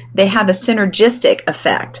system, they have a synergistic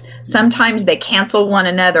effect. Sometimes they cancel one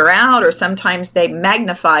another out, or sometimes they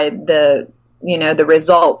magnify the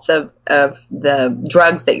results of the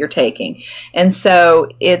drugs that you're taking. And so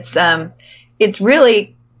it's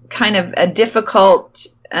really kind of a difficult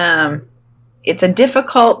it's a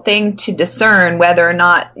difficult thing to discern whether or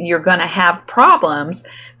not you're going to have problems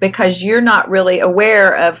because you're not really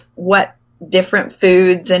aware of what different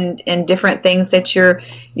foods and different things that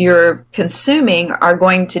you're consuming are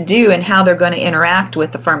going to do and how they're going to interact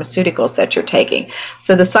with the pharmaceuticals that you're taking.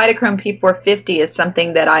 So the cytochrome P450 is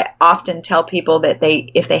something that I often tell people that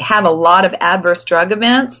if they have a lot of adverse drug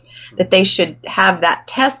events, that they should have that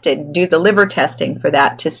tested, do the liver testing for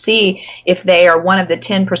that to see if they are one of the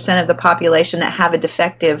 10% of the population that have a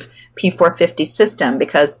defective P450 system,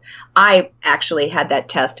 because I actually had that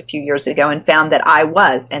test a few years ago and found that I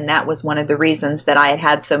was, and that was one of the reasons that I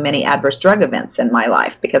had so many adverse drug events in my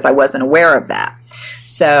life, because I wasn't aware of that.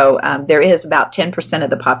 So there is about 10% of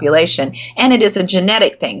the population, and it is a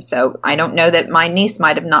genetic thing. So I don't know that my niece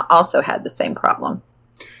might have not also had the same problem.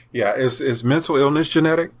 Yeah, is mental illness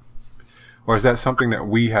genetic? Or is that something that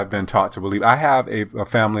we have been taught to believe? I have a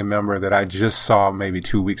family member that I just saw maybe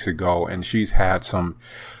 2 weeks ago, and she's had some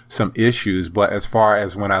issues. But as far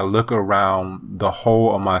as when I look around the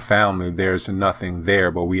whole of my family, there's nothing there.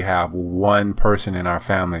 But we have one person in our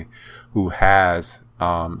family who has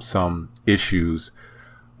some issues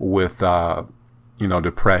with,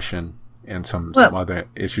 depression and some other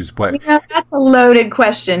issues. But that's a loaded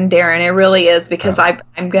question, Darren. It really is, because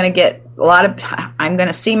I'm going to get I'm going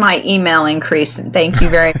to see my email increase. And thank you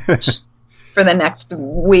very much for the next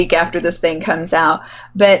week after this thing comes out.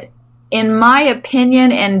 But in my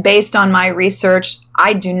opinion, and based on my research,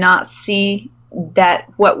 I do not see that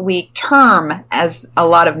what we term as a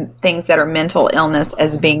lot of things that are mental illness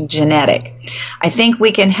as being genetic. I think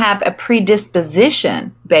we can have a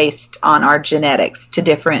predisposition based on our genetics to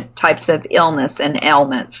different types of illness and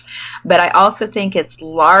ailments, but I also think it's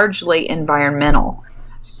largely environmental.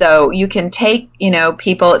 So you can take,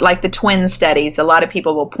 people like the twin studies. A lot of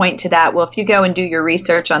people will point to that. Well, if you go and do your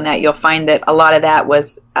research on that, you'll find that a lot of that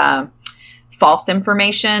was false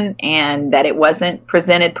information and that it wasn't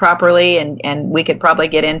presented properly. And we could probably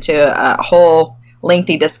get into a whole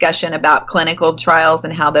lengthy discussion about clinical trials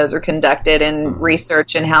and how those are conducted and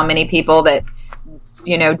research and how many people that,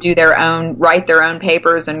 write their own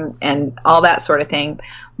papers and all that sort of thing.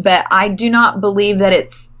 But I do not believe that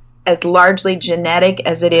it's as largely genetic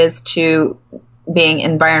as it is to being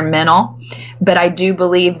environmental. But I do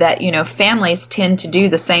believe that, families tend to do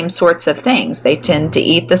the same sorts of things. They tend to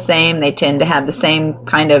eat the same. They tend to have the same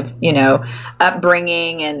kind of,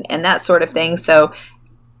 upbringing and that sort of thing. So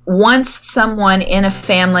once someone in a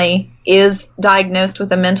family is diagnosed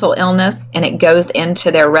with a mental illness and it goes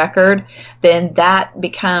into their record, then that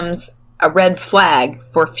becomes a red flag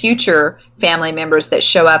for future family members that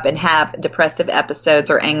show up and have depressive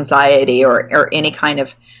episodes or anxiety or any kind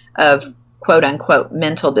of quote unquote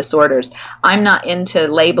mental disorders. I'm not into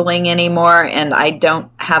labeling anymore, and I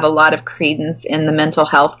don't have a lot of credence in the mental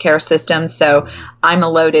health care system. So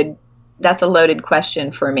that's a loaded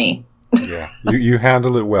question for me. Yeah, you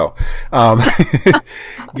handle it well.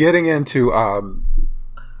 Getting into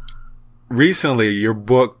recently, your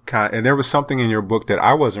book, and there was something in your book that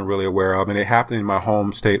I wasn't really aware of, and it happened in my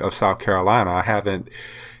home state of South Carolina.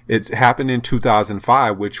 It happened in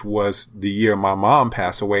 2005, which was the year my mom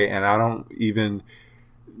passed away, and I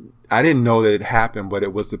didn't know that it happened, but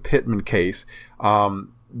it was the Pittman case.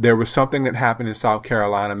 There was something that happened in South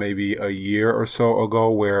Carolina maybe a year or so ago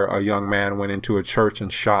where a young man went into a church and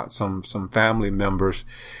shot some family members.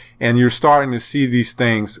 And you're starting to see these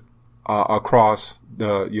things across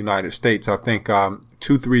the United States. I think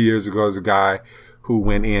 2-3 years ago, there's a guy who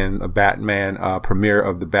went in a Batman premiere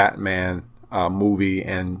of the Batman movie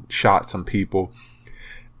and shot some people.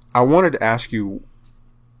 I wanted to ask you,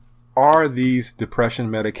 are these depression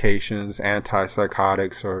medications,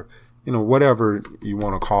 antipsychotics, or whatever you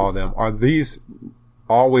want to call them, are these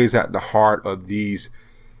always at the heart of these,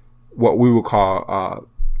 what we would call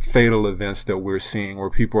fatal events that we're seeing where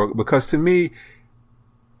people are, because to me,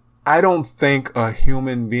 I don't think a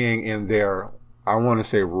human being in their, I want to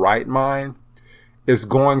say right mind, is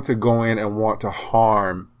going to go in and want to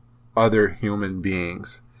harm other human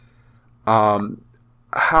beings.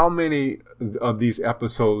 How many of these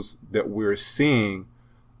episodes that we're seeing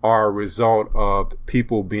are a result of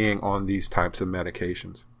people being on these types of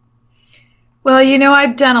medications? Well,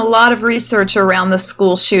 I've done a lot of research around the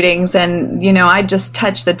school shootings, and, I just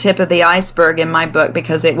touched the tip of the iceberg in my book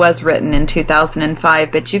because it was written in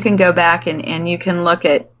 2005. But you can go back and you can look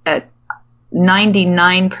at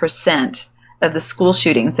 99% of the school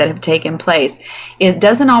shootings that have taken place. It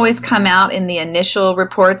doesn't always come out in the initial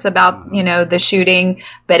reports about, the shooting,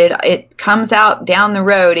 but it comes out down the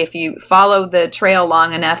road if you follow the trail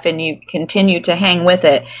long enough and you continue to hang with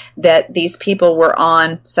it, that these people were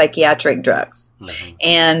on psychiatric drugs. Mm-hmm.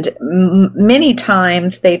 And many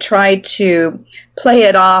times they try to play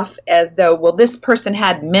it off as though, well, this person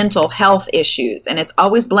had mental health issues, and it's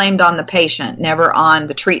always blamed on the patient, never on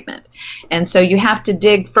the treatment. And so you have to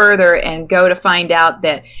dig further and go to find out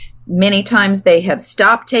that many times they have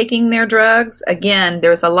stopped taking their drugs. Again,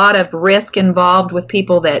 there's a lot of risk involved with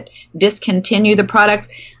people that discontinue the products.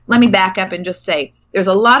 Let me back up and just say, there's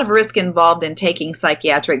a lot of risk involved in taking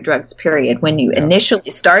psychiatric drugs, period. When you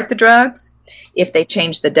initially start the drugs, if they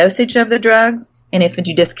change the dosage of the drugs, and if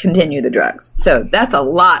you discontinue the drugs. So that's a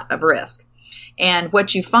lot of risk. And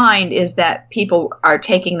what you find is that people are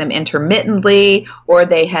taking them intermittently, or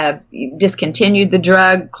they have discontinued the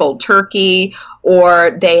drug cold turkey,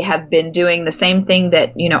 or they have been doing the same thing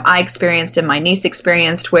that, I experienced and my niece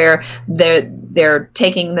experienced, where they're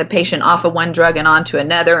taking the patient off of one drug and onto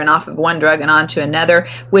another, and off of one drug and onto another,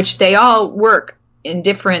 which they all work in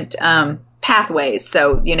different pathways.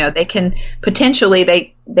 So, they can potentially,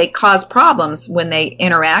 they cause problems when they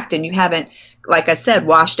interact, and you haven't, like I said,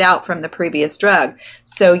 washed out from the previous drug.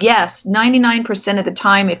 So yes, 99% of the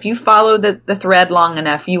time, if you follow the thread long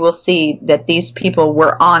enough, you will see that these people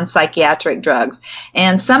were on psychiatric drugs.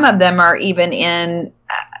 And some of them are even in,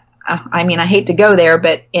 I hate to go there,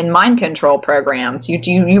 but in mind control programs.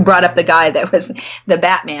 You brought up the guy that was the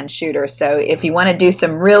Batman shooter. So if you want to do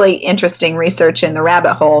some really interesting research in the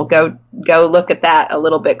rabbit hole, go look at that a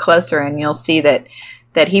little bit closer, and you'll see that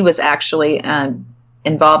he was actually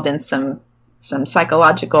involved in some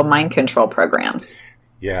psychological mind control programs.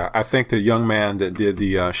 Yeah, I think the young man that did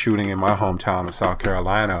the shooting in my hometown of South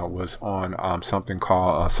Carolina was on something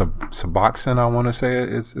called Suboxone, I want to say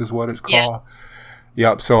is what it's called. Yes.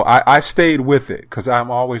 Yep. So I stayed with it because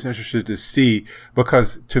I'm always interested to see,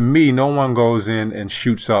 because to me, no one goes in and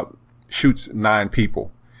shoots 9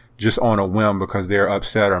 people just on a whim because they're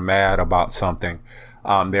upset or mad about something.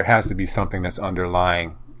 There has to be something that's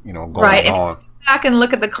underlying, going right. on. Back and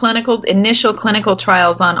look at the initial clinical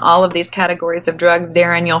trials on all of these categories of drugs,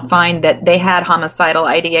 Darren, you'll find that they had homicidal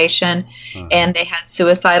ideation and they had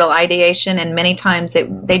suicidal ideation, and many times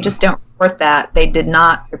they just don't report that. They did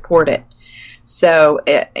not report it. So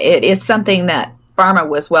it is something that pharma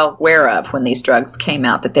was well aware of when these drugs came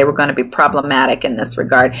out, that they were going to be problematic in this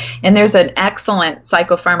regard. And there's an excellent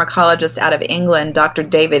psychopharmacologist out of England, Dr.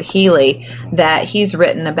 David Healy, that he's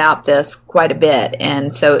written about this quite a bit.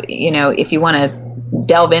 And so, if you want to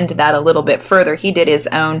delve into that a little bit further, he did his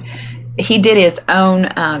own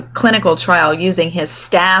clinical trial using his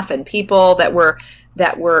staff and people that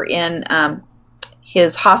were in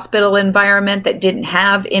his hospital environment that didn't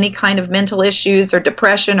have any kind of mental issues or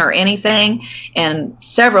depression or anything. And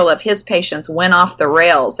several of his patients went off the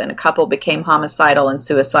rails, and a couple became homicidal and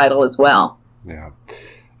suicidal as well. Yeah.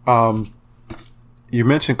 You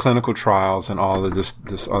mentioned clinical trials and all of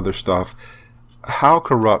this other stuff. How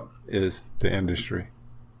corrupt is the industry?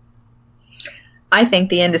 I think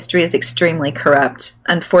the industry is extremely corrupt,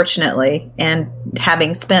 unfortunately, and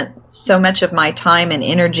having spent so much of my time and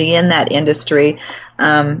energy in that industry,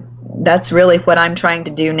 that's really what I'm trying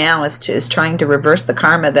to do now, is trying to reverse the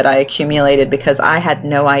karma that I accumulated, because I had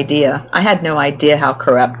no idea. I had no idea how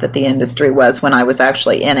corrupt that the industry was when I was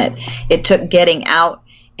actually in it. It took getting out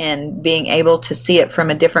and being able to see it from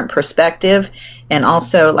a different perspective, and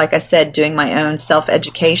also, like I said, doing my own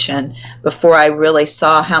self-education before I really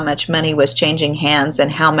saw how much money was changing hands and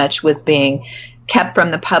how much was being kept from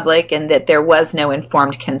the public, and that there was no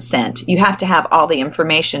informed consent. You have to have all the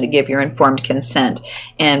information to give your informed consent,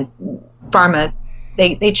 and pharma,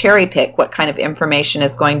 they cherry pick what kind of information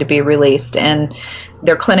is going to be released, and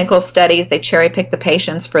their clinical studies, they cherry pick the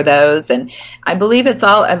patients for those. And I believe it's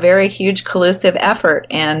all a very huge collusive effort,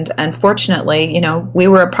 and unfortunately, we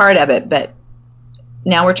were a part of it, but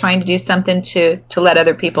now we're trying to do something to let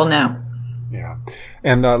other people know. Yeah.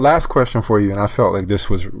 And last question for you, and I felt like this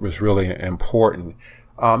was really important.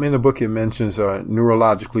 In the book, it mentions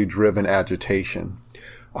neurologically driven agitation.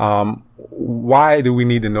 Why do we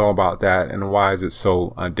need to know about that, and why is it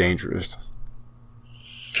so dangerous?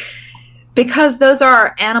 Because those are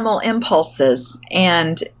our animal impulses,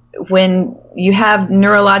 and when you have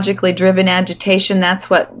neurologically driven agitation, that's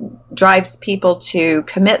what drives people to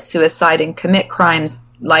commit suicide and commit crimes.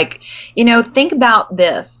 Like, think about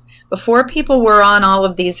this. Before people were on all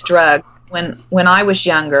of these drugs, when I was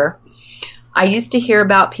younger, I used to hear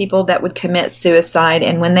about people that would commit suicide,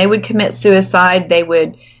 and when they would commit suicide, they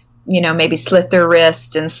would maybe slit their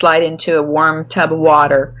wrist and slide into a warm tub of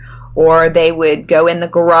water, or they would go in the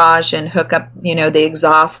garage and hook up, the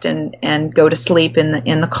exhaust and go to sleep in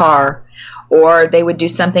the car, or they would do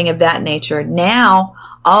something of that nature. Now,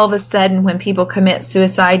 all of a sudden, when people commit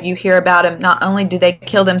suicide, you hear about them. Not only do they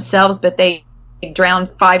kill themselves, but they drown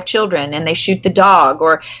 5 children and they shoot the dog,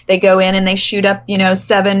 or they go in and they shoot up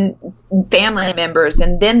 7 family members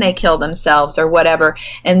and then they kill themselves or whatever.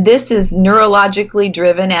 And this is neurologically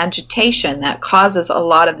driven agitation that causes a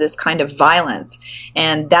lot of this kind of violence.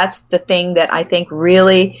 And that's the thing that I think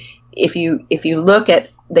really, if you look at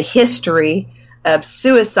the history of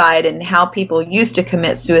suicide and how people used to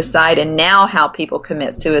commit suicide and now how people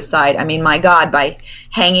commit suicide, I mean, my God, by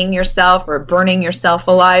hanging yourself or burning yourself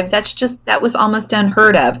alive, that was almost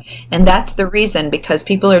unheard of. And that's the reason, because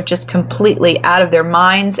people are just completely out of their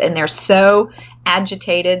minds and they're so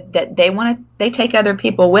agitated that they take other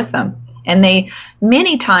people with them. And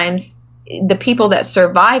many times, the people that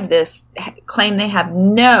survive this claim they have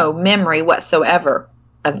no memory whatsoever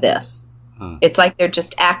of this. It's like they're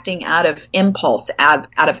just acting out of impulse, out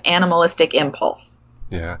of animalistic impulse.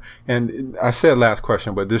 Yeah. And I said last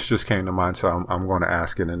question, but this just came to mind, so I'm going to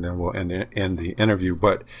ask it and then we'll end the interview.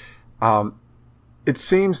 But it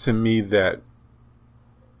seems to me that,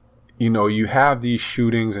 you have these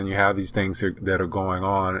shootings and you have these things that are going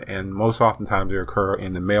on, and most oftentimes they occur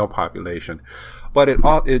in the male population. But it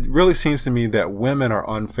really seems to me that women are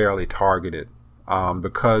unfairly targeted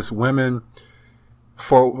because women,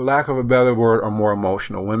 for lack of a better word, are more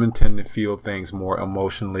emotional. Women tend to feel things more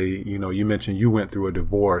emotionally. You mentioned you went through a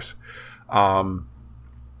divorce, and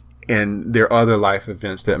there are other life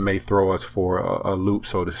events that may throw us for a loop,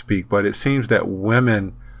 so to speak. But it seems that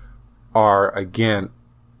women are, again,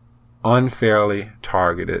 unfairly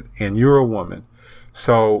targeted, and you're a woman.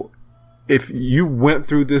 So if you went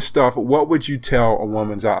through this stuff, what would you tell a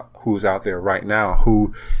woman who's out there right now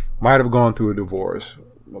who might have gone through a divorce,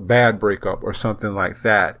 a bad breakup or something like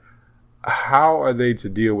that? How are they to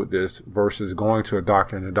deal with this versus going to a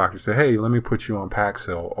doctor and the doctor say, hey, let me put you on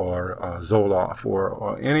Paxil or Zoloft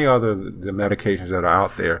or any other the medications that are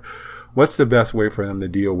out there? What's the best way for them to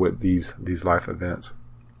deal with these life events?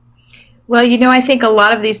 Well, I think a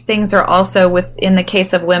lot of these things are also, in the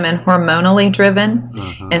case of women, hormonally driven.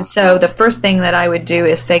 Mm-hmm. And so the first thing that I would do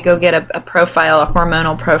is say, go get a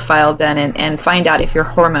hormonal profile done and find out if your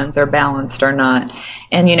hormones are balanced or not.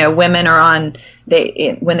 And, women are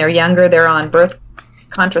when they're younger, they're on birth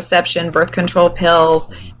contraception, birth control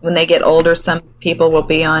pills. When they get older, some people will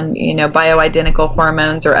be on, bioidentical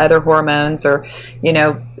hormones or other hormones, or,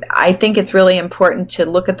 I think it's really important to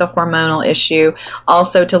look at the hormonal issue,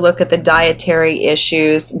 also to look at the dietary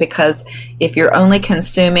issues, because if you're only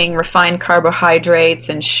consuming refined carbohydrates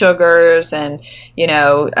and sugars and,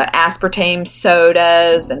 aspartame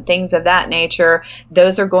sodas and things of that nature,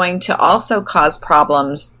 those are going to also cause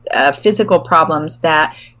problems, physical problems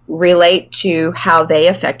that relate to how they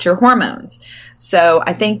affect your hormones. So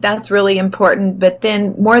I think that's really important. But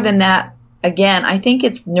then more than that, again, I think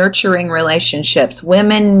it's nurturing relationships.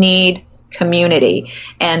 Women need community,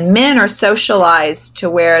 and men are socialized to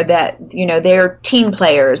where that, they're team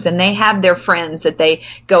players and they have their friends that they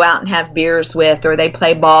go out and have beers with, or they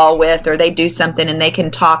play ball with, or they do something and they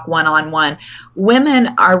can talk one-on-one.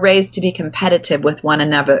 Women are raised to be competitive with one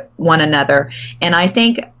another. And I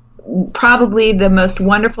think probably the most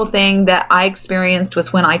wonderful thing that I experienced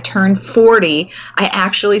was when I turned 40, I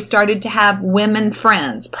actually started to have women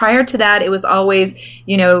friends. Prior to that, it was always,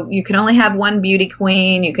 you can only have one beauty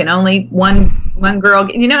queen, you can only one girl,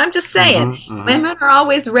 I'm just saying, women are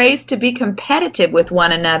always raised to be competitive with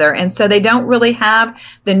one another. And so they don't really have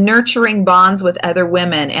the nurturing bonds with other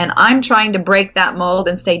women. And I'm trying to break that mold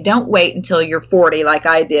and say, don't wait until you're 40 like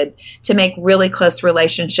I did to make really close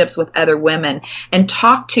relationships with other women, and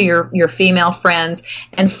talk to your female friends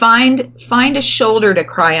and find a shoulder to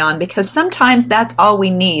cry on, because sometimes that's all we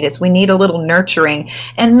need is we need a little nurturing.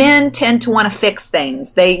 And men tend to want to fix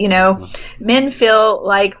things. Men feel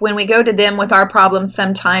like when we go to them with our problems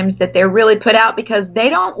sometimes that they're really put out because they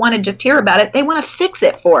don't want to just hear about it. They want to fix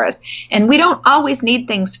it for us. And we don't always need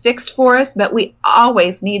things fixed for us, but we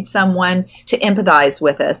always need someone to empathize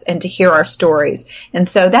with us and to hear our stories. And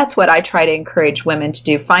so that's what I try to encourage women to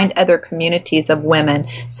do. Find other communities of women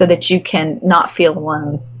so that you can not feel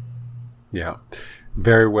alone. Yeah.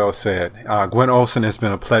 Very well said. Gwen Olsen, it's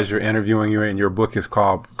been a pleasure interviewing you, and your book is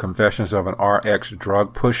called Confessions of an RX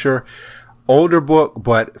Drug Pusher. Older book,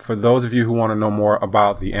 but for those of you who want to know more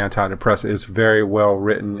about the antidepressant, it's very well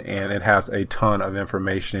written and it has a ton of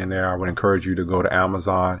information in there. I would encourage you to go to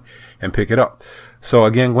Amazon and pick it up. So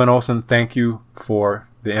again, Gwen Olsen, thank you for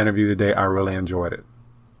the interview today. I really enjoyed it.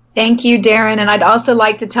 Thank you, Darren. And I'd also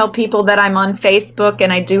like to tell people that I'm on Facebook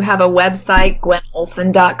and I do have a website,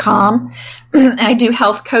 gwenolsen.com. I do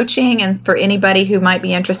health coaching, and for anybody who might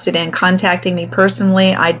be interested in contacting me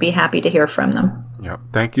personally, I'd be happy to hear from them. Yep.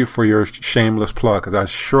 Thank you for your shameless plug, because I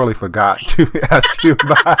surely forgot to ask you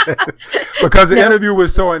about it because the interview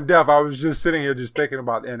was so in depth. I was just sitting here just thinking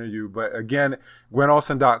about the interview. But again,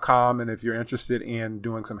 gwenolsen.com. And if you're interested in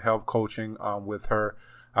doing some health coaching with her,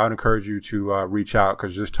 I would encourage you to reach out,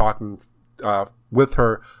 because just talking with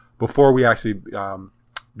her before we actually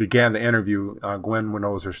began the interview, Gwen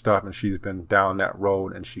knows her stuff, and she's been down that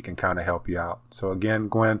road, and she can kind of help you out. So again,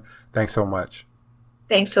 Gwen, thanks so much.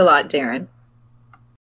 Thanks a lot, Darren.